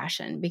evergreen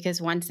fashion because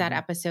once that Hmm.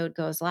 episode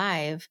goes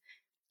live,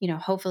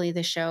 hopefully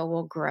the show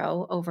will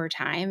grow over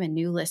time and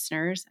new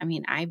listeners. I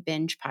mean, I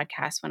binge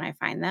podcasts when I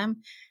find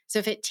them. So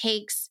if it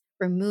takes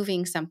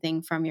removing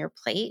something from your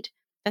plate,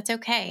 that's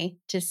okay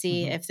to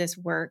see Hmm. if this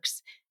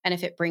works and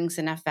if it brings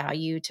enough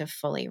value to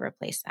fully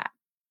replace that.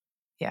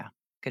 Yeah,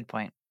 good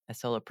point.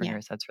 As Yeah.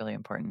 solopreneurs, that's really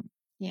important.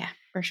 Yeah,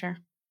 for sure.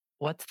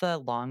 What's the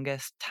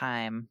longest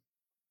time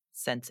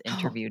since Oh,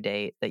 interview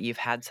date that you've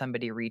had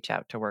somebody reach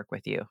out to work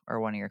with you or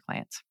one of your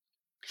clients?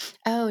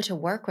 oh, to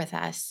work with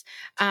us.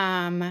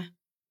 Um,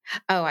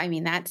 oh, I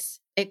mean,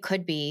 it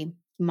could be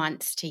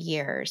months to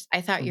years.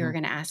 I thought you were Hmm.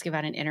 going to ask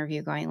about an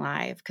interview going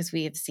live because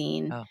we have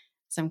seen Oh,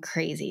 some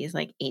crazies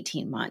like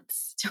 18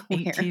 months to where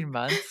 18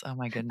 months? Oh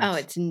my oh, goodness.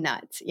 it's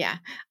nuts. Yeah.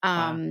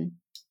 Wow.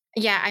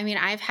 Yeah. I mean,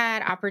 I've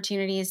had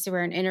opportunities to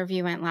where an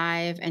interview went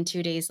live and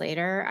 2 days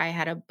later I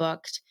had a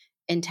booked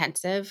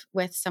intensive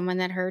with someone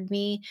that heard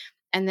me.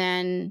 And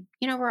then,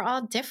 we're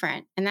all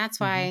different. And that's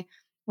Hmm. why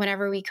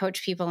whenever we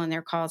coach people on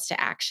their calls to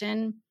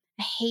action,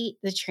 I hate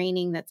the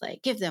training that's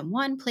like, give them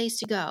one place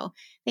to go.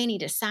 They need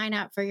to sign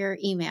up for your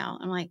email.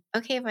 I'm like,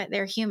 okay, but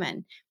they're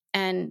human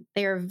and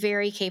they are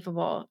very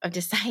capable of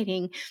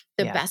deciding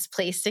the Yeah. best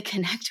place to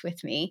connect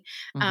with me.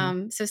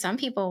 Hmm. So some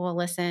people will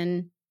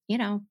listen,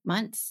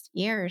 months,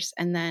 years,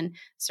 and then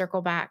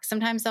circle back.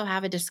 Sometimes they'll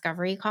have a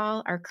discovery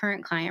call. Our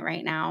current client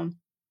right now,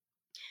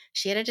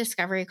 she had a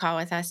discovery call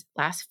with us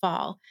last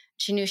fall.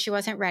 She knew she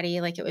wasn't ready,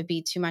 like it would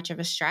be too much of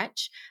a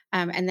stretch.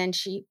 And then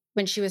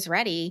when she was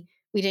ready,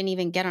 we didn't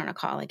even get on a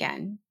call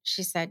again.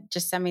 She said,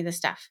 just send me the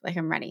stuff. Like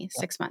I'm ready, Yep.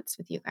 6 months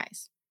with you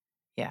guys.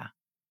 Yeah.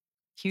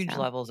 Huge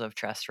So, levels of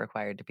trust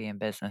required to be in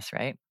business,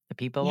 right? The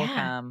people will yeah.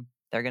 come,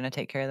 they're going to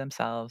take care of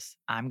themselves.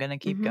 I'm going to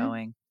keep Hmm.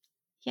 going.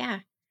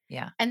 Yeah.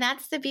 Yeah. And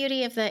that's the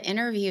beauty of the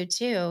interview,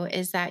 too,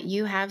 is that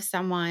you have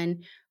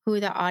someone who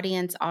the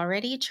audience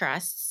already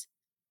trusts.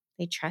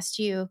 They trust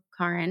you,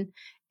 Karin.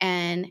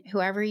 And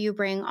whoever you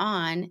bring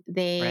on,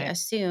 they Right.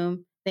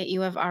 assume that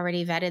you have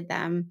already vetted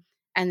them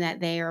and that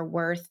they are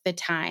worth the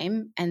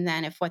time. And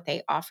then if what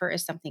they offer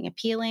is something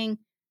appealing,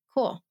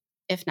 cool.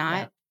 If Yeah.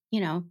 not,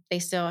 they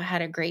still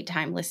had a great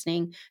time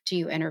listening to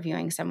you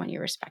interviewing someone you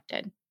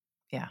respected.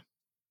 Yeah.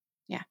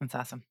 Yeah, That's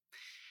awesome.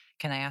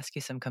 Can I ask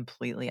you some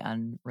completely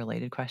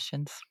unrelated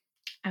questions?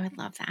 I would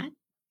love that.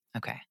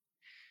 Okay.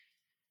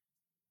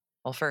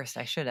 Well, first,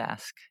 I should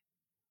ask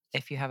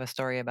if you have a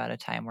story about a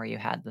time where you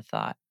had the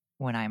thought,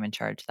 when I'm in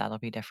charge, that'll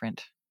be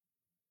different.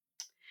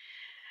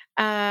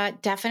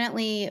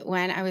 Definitely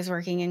when I was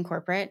working in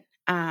corporate,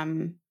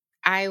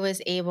 I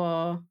was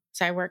able,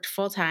 so I worked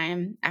full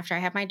time. After I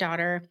had my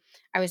daughter,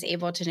 I was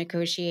able to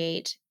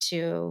negotiate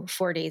to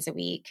 4 days a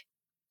week.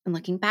 And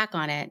looking back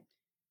on it,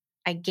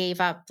 I gave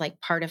up like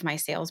part of my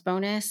sales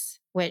bonus,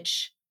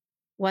 which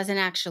wasn't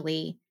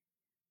actually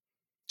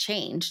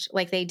changed.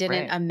 Like they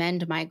didn't Right.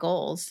 amend my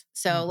goals.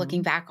 So looking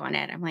Mm-hmm. back on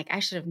it, I'm like, I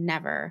should have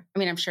never, I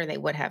mean, I'm sure they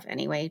would have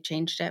anyway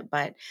changed it,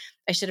 but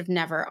I should have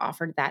never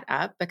offered that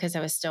up because I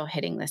was still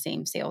hitting the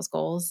same sales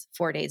goals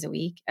 4 days a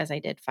week as I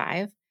did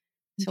 5.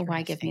 So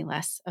why give Interesting. me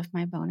less of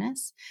my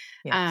bonus?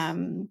 Yes.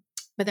 Um,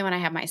 but then when I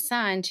had my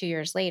son 2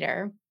 years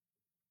later,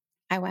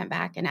 I went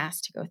back and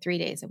asked to go 3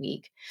 days a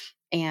week.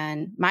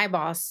 And my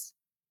boss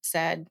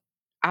said,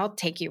 I'll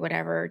take you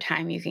whatever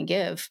time you can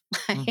give.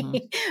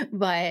 Mm-hmm.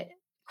 But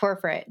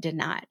corporate did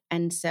not.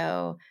 And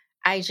so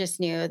I just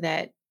knew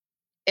that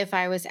if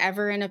I was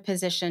ever in a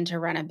position to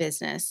run a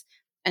business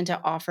and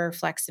to offer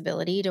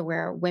flexibility to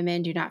where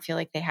women do not feel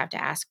like they have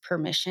to ask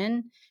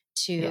permission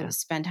to Yeah.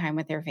 spend time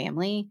with their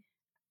family,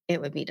 it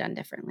would be done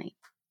differently.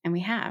 And we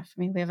have. I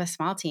mean, we have a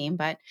small team,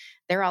 but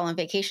they're all on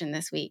vacation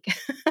this week.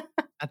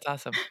 That's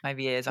awesome. My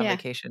VA is on Yeah.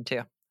 vacation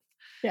too.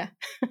 Yeah.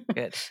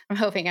 Good. I'm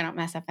hoping I don't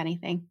mess up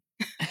anything.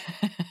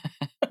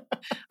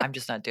 I'm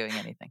just not doing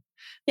anything.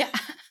 Yeah.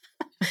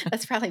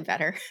 That's probably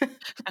better.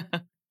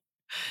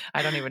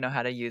 I don't even know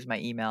how to use my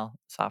email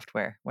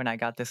software. When I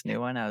got this new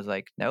one, I was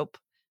like, nope,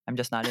 I'm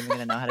just not even going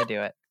to know how to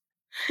do it.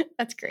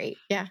 That's great.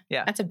 Yeah.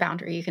 Yeah. That's a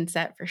boundary you can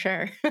set for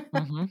sure.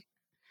 Hmm.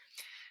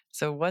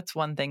 So, what's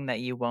one thing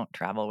that you won't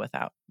travel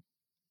without?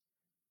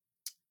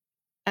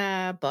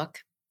 A book.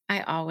 I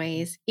Mhm.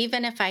 always,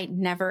 even if I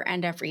never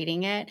end up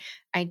reading it,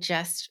 I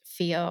just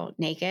feel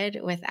naked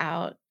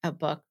without a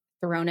book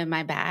thrown in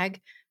my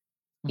bag,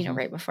 Mhm.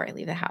 right before I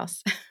leave the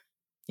house.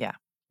 Yeah.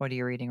 What are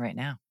you reading right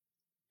now?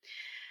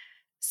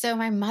 So,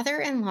 my mother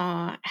in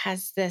law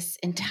has this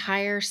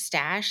entire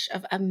stash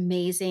of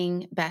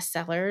amazing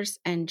bestsellers,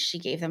 and she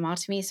gave them all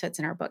to me. So, it's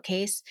in our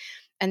bookcase.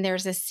 And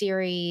there's a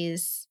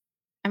series,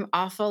 I'm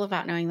awful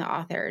about knowing the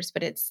authors,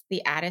 but it's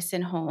the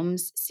Addison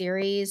Holmes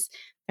series.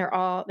 They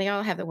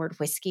all have the word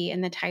whiskey in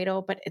the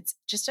title, but it's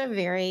just a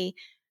very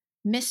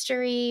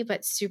mystery,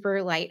 but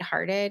super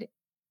lighthearted Good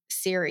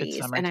series.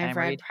 And I've summertime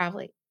read read?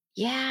 probably,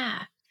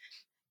 yeah,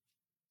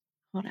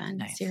 hold on.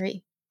 Nice.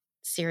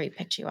 Siri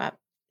picked you up.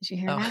 Did you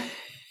hear Oh. that?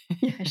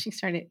 Yeah, she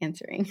started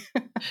answering.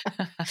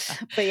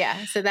 But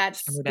yeah, so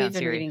that's Simmer down,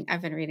 Siri.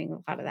 I've been reading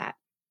a lot of that.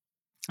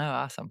 Oh,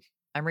 awesome.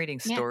 I'm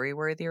reading Yeah.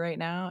 Storyworthy right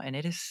now, and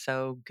it is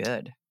so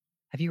good.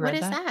 Have you What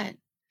read is that? that?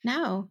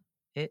 No.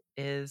 It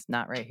is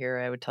not right here.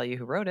 I would tell you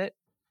who wrote it.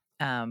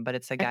 But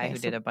it's a guy Okay, who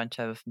did so a bunch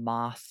of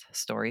Moth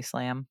Story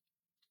Slam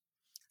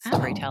oh,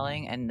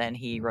 storytelling, and then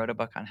he wrote a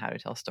book on how to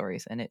tell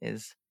stories. And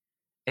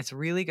it's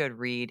really good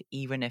read,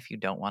 even if you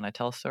don't want to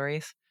tell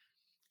stories,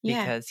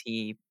 yeah. because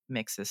he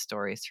mixes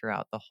stories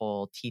throughout the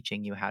whole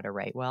teaching you how to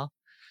write well.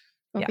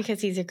 Well, Yeah.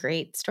 because he's a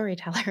great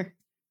storyteller.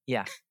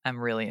 Yeah. I'm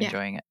really Yeah.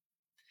 enjoying it.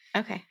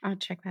 Okay, I'll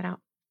check that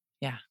out.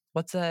 Yeah.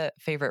 What's a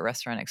favorite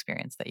restaurant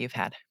experience that you've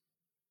had?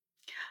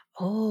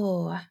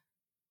 Oh,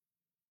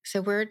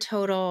 so we're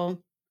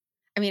total,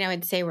 I mean, I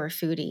would say we're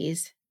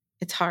foodies.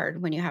 It's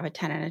hard when you have a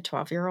 10 and a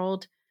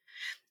 12-year-old.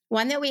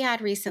 One that we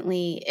had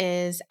recently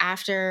is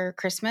after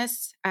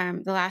Christmas,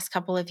 the last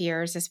couple of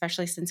years,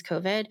 especially since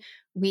COVID,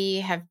 we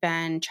have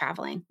been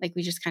traveling. Like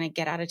we just kind of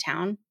get out of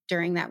town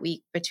during that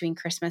week between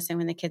Christmas and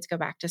when the kids go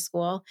back to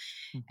school.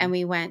 Hmm. And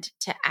we went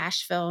to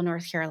Asheville,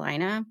 North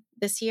Carolina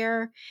this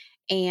year.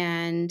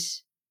 And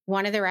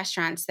one of the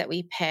restaurants that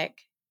we pick,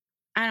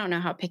 I don't know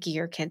how picky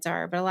your kids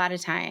are, but a lot of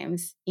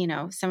times,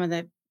 some of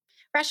the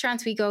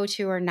restaurants we go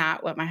to are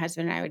not what my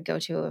husband and I would go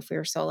to if we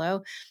were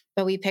solo.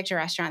 But we picked a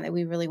restaurant that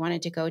we really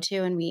wanted to go to,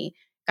 and we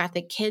got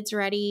the kids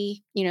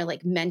ready,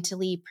 like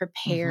mentally Hmm.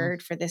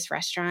 prepared for this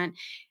restaurant.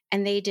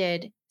 And they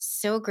did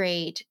so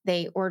great.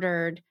 They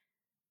ordered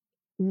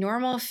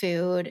normal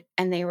food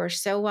and they were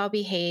so well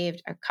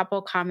behaved. A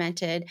couple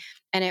commented,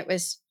 and it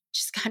was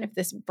just kind of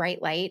this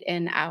bright light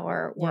in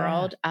our Yeah.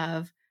 world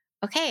of,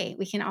 okay,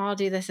 we can all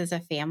do this as a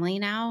family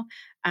now.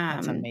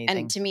 That's And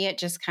amazing. to me, it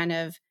just kind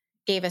of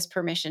gave us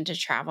permission to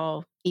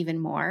travel even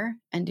more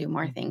and do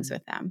more things Hmm.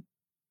 with them.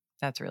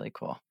 That's really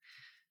cool.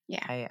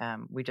 Yeah.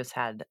 We just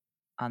had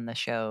on the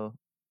show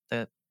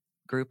the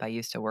group I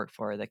used to work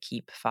for, the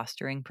Keep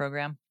Fostering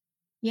program. And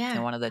Yeah.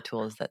 one of the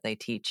tools that they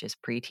teach is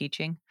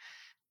pre-teaching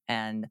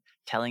and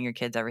telling your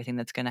kids everything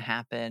that's going to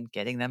happen,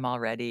 getting them all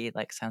ready.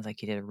 Like, sounds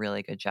like you did a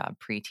really good job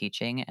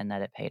pre-teaching and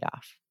that it paid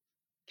off.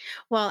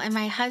 Well, and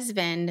my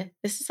husband,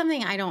 this is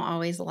something I don't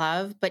always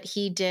love, but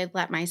he did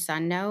let my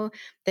son know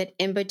that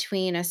in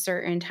between a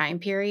certain time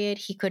period,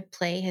 he could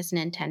play his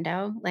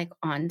Nintendo like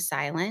on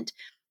silent.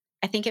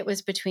 I think it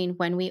was between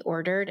when we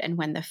ordered and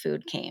when the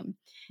food came.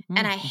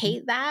 And I Mm-hmm.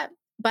 hate that.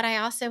 But I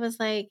also was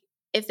like,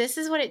 if this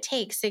is what it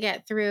takes to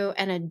get through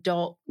an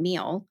adult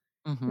meal,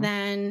 Mm-hmm.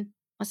 then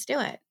let's do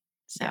it.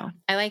 Yeah. So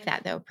I like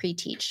that though, pre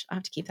teach. I'll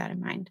have to keep that in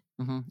mind.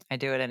 I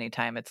do it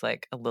anytime it's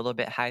like a little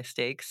bit high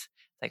stakes.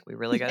 Like, we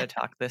really got to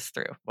talk this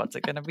through. What's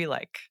it going to be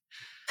like?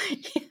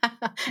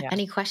 Yeah. Yeah.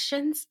 Any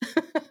questions?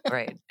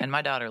 Right. And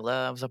my daughter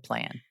loves a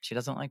plan. She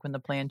doesn't like when the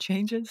plan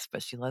changes,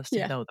 but she loves to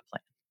Yeah. know the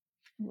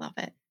plan. Love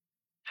it.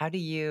 How do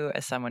you,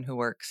 as someone who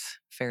works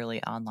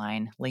fairly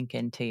online, link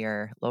into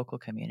your local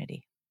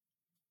community?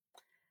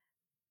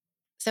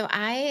 So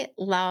I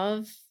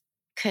love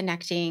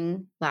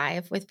connecting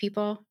live with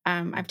people.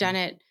 I've Mhm. done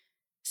it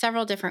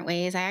several different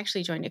ways. I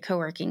actually joined a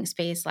co-working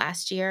space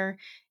last year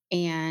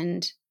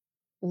and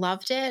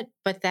loved it,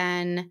 but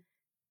then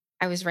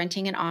I was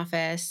renting an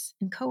office,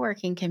 and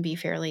co-working can be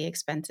fairly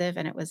expensive,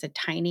 and it was a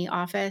tiny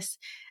office.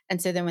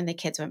 And so then when the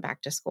kids went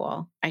back to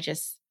school, I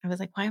was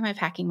like, why am I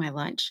packing my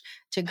lunch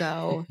to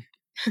go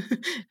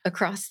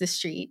across the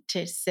street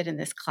to sit in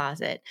this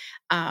closet?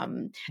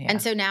 And Yeah.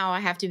 so now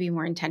I have to be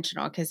more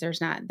intentional because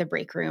there's not the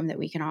break room that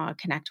we can all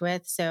connect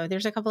with. So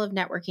there's a couple of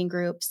networking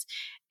groups.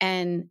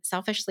 And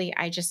selfishly,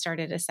 I just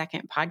started a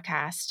second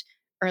podcast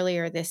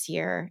earlier this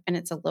year, and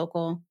it's a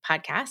local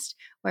podcast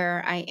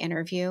where I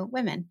interview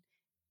women.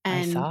 I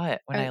And saw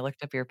it when uh, I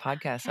looked up your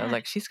podcast. I was yeah,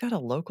 like, she's got a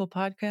local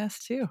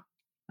podcast too.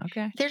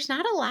 Okay. there's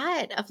not a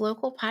lot of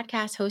local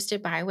podcasts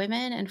hosted by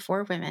women and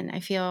for women. I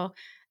feel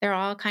they're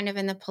all kind of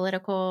in the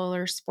political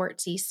or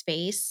sportsy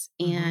space,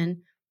 Hmm. and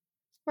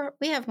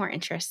we have more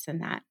interests in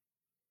that,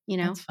 you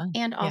know. That's fun.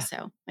 And Yeah.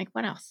 also, like,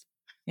 what else?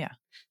 Yeah.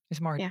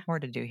 There's more Yeah, more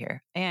to do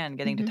here. And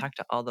getting to hmm talk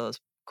to all those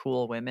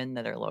cool women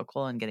that are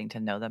local and getting to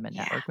know them and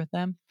yeah, network with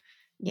them.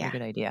 What a yeah,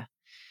 good idea.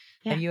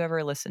 Have yeah. you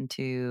ever listened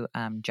to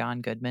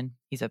John Goodman?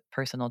 He's a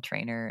personal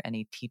trainer and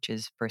he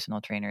teaches personal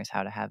trainers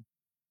how to have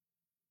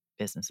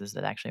businesses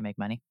that actually make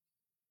money.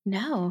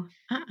 No,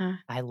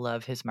 I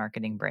love his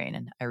marketing brain.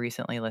 And I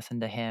recently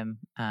listened to him.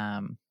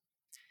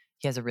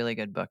 He has a really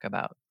good book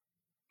about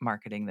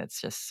marketing that's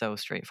just so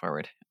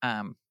straightforward.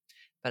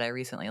 But I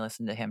recently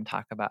listened to him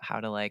talk about how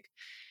to like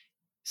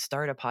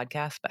start a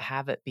podcast, but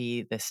have it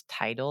be this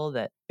title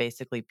that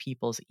basically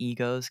people's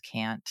egos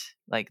can't,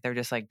 like, they're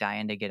just like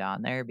dying to get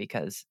on there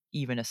because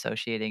even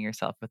associating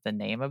yourself with the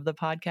name of the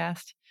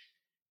podcast,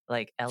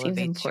 like, seems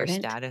elevates your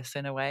important. status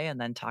in a way, and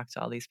then talk to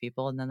all these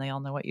people, and then they all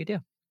know what you do.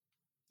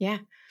 Yeah.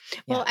 Yeah.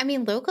 Well, I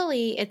mean,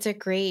 locally, it's a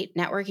great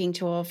networking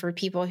tool for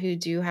people who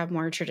do have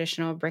more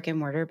traditional brick and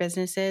mortar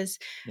businesses.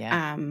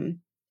 Yeah.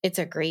 Um, it's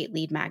a great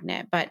lead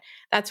magnet, but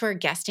that's where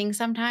guesting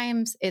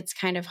sometimes it's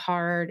kind of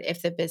hard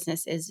if the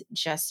business is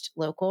just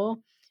local,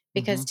 Hmm.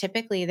 because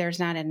typically there's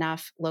not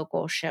enough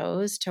local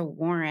shows to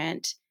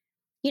warrant,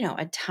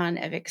 a ton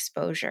of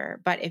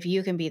exposure. But if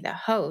you can be the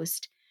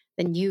host,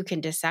 then you can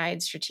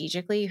decide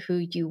strategically who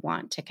you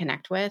want to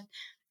connect with.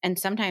 And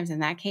sometimes in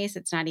that case,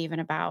 it's not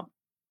even about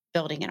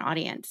building an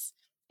audience.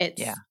 Yeah.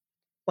 It's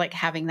like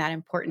having that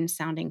important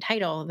sounding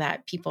title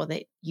that people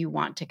that you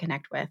want to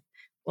connect with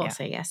will Yeah.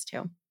 say yes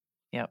to.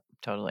 Yep.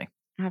 Totally.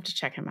 I'll have to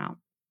check him out.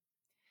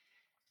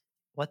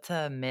 What's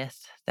a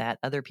myth that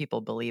other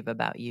people believe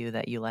about you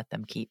that you let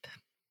them keep?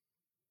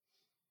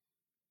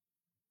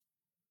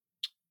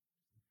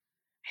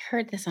 I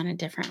heard this on a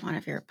different one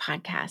of your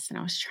podcasts and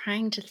I was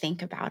trying to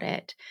think about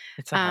it.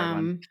 It's a hard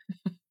one.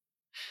 Um,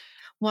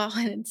 well,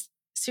 and it's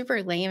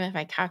super lame if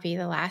I copy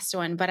the last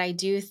one, but I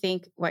do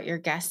think what your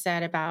guest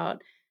said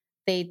about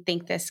they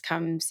think this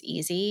comes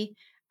easy.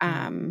 Mm.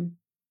 Um,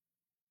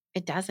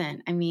 it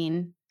doesn't. I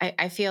mean,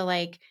 I feel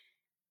like,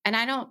 and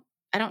I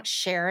don't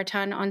share a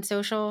ton on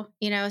social,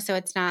 so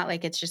it's not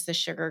like it's just the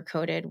sugar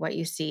coated what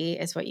you see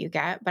is what you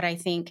get. But I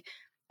think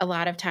a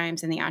lot of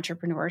times in the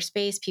entrepreneur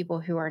space, people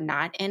who are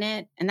not in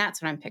it, and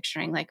that's what I'm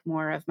picturing, like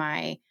more of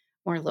my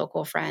more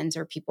local friends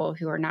or people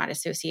who are not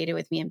associated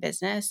with me in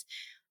business.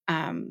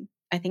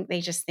 I think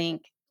they just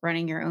think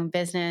running your own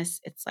business,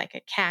 it's like a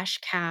cash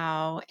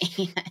cow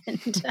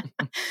and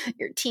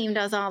your team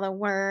does all the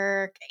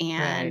work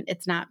and Right.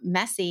 it's not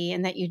messy,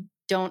 and that you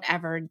don't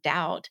ever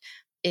doubt,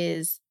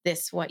 is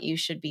this what you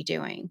should be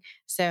doing?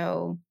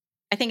 So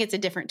I think it's a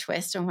different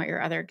twist on what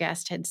your other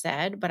guest had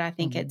said, but I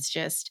think Hmm. it's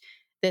just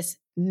this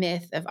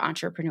myth of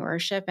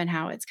entrepreneurship and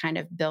how it's kind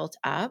of built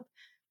up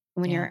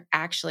when Yeah. you're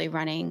actually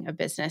running a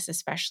business,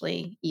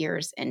 especially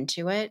years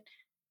into it.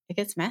 It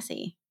gets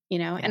messy. And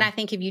Yeah. I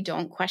think if you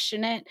don't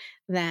question it,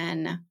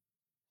 then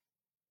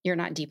you're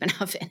not deep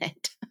enough in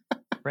it.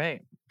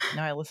 Right.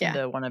 No, I listened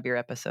Yeah. to one of your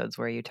episodes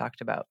where you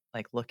talked about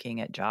like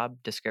looking at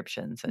job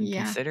descriptions and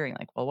Yeah. considering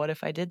like, well, what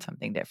if I did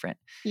something different?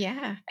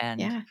 Yeah. And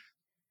Yeah.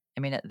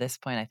 I mean, at this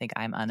point, I think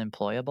I'm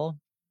unemployable.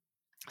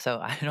 So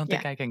I don't Yeah.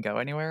 think I can go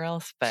anywhere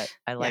else, but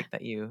I Yeah. like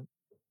that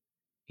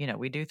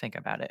we do think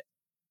about it.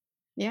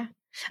 Yeah.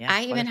 Yeah.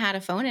 I What even if, had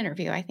a phone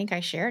interview. I think I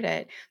shared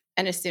it.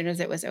 And as soon as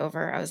it was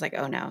over, I was like,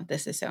 oh no,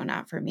 this is so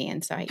not for me.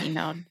 And so I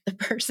emailed the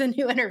person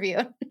who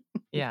interviewed.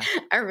 yeah.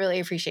 I really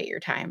appreciate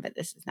your time, but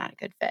this is not a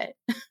good fit.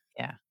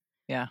 Yeah.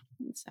 Yeah.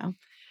 So,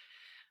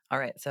 All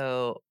right.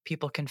 So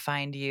people can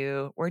find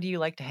you. Where do you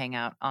like to hang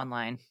out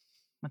online?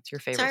 What's your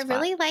so I favorite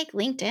spot? really like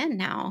LinkedIn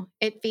now.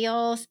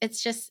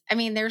 It's just, I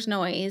mean, there's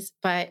noise,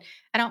 but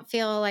I don't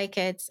feel like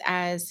it's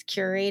as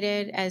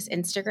curated as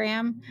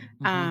Instagram.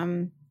 Hmm.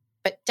 Um,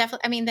 but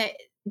definitely, I mean,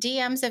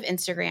 DMs of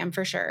Instagram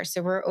for sure.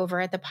 So we're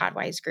over at the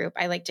Podwise group.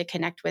 I like to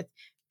connect with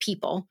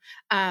people.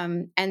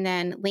 And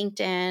then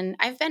LinkedIn,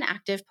 I've been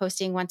active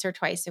posting once or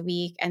twice a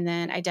week. And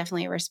then I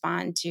definitely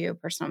respond to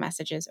personal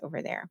messages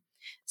over there.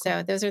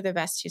 So those are the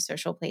best 2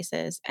 social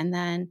places. And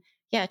then,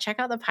 yeah, check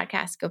out the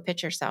podcast, Go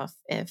Pitch Yourself,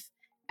 if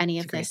any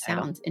of this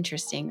sounds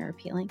interesting or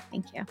appealing.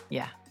 Thank you.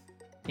 Yeah.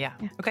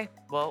 Okay.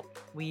 Well,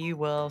 we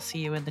will see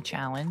you in the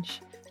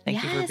challenge.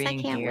 Thank you for being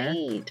here. I can't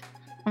wait.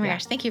 Oh my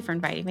gosh. Thank you for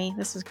inviting me.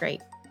 This was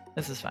great.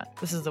 This is fun.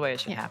 This is the way it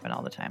should happen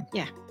all the time.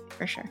 Yeah,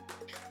 for sure.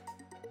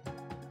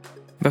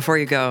 Before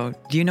you go,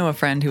 do you know a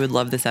friend who would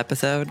love this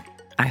episode?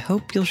 I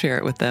hope you'll share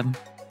it with them.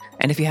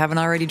 And if you haven't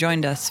already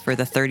joined us for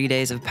the 30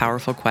 days of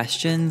powerful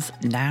questions,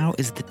 now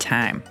is the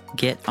time.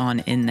 Get on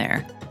in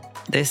there.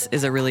 This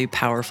is a really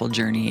powerful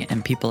journey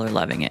and people are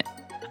loving it.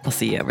 I'll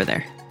see you over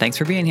there. Thanks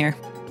for being here.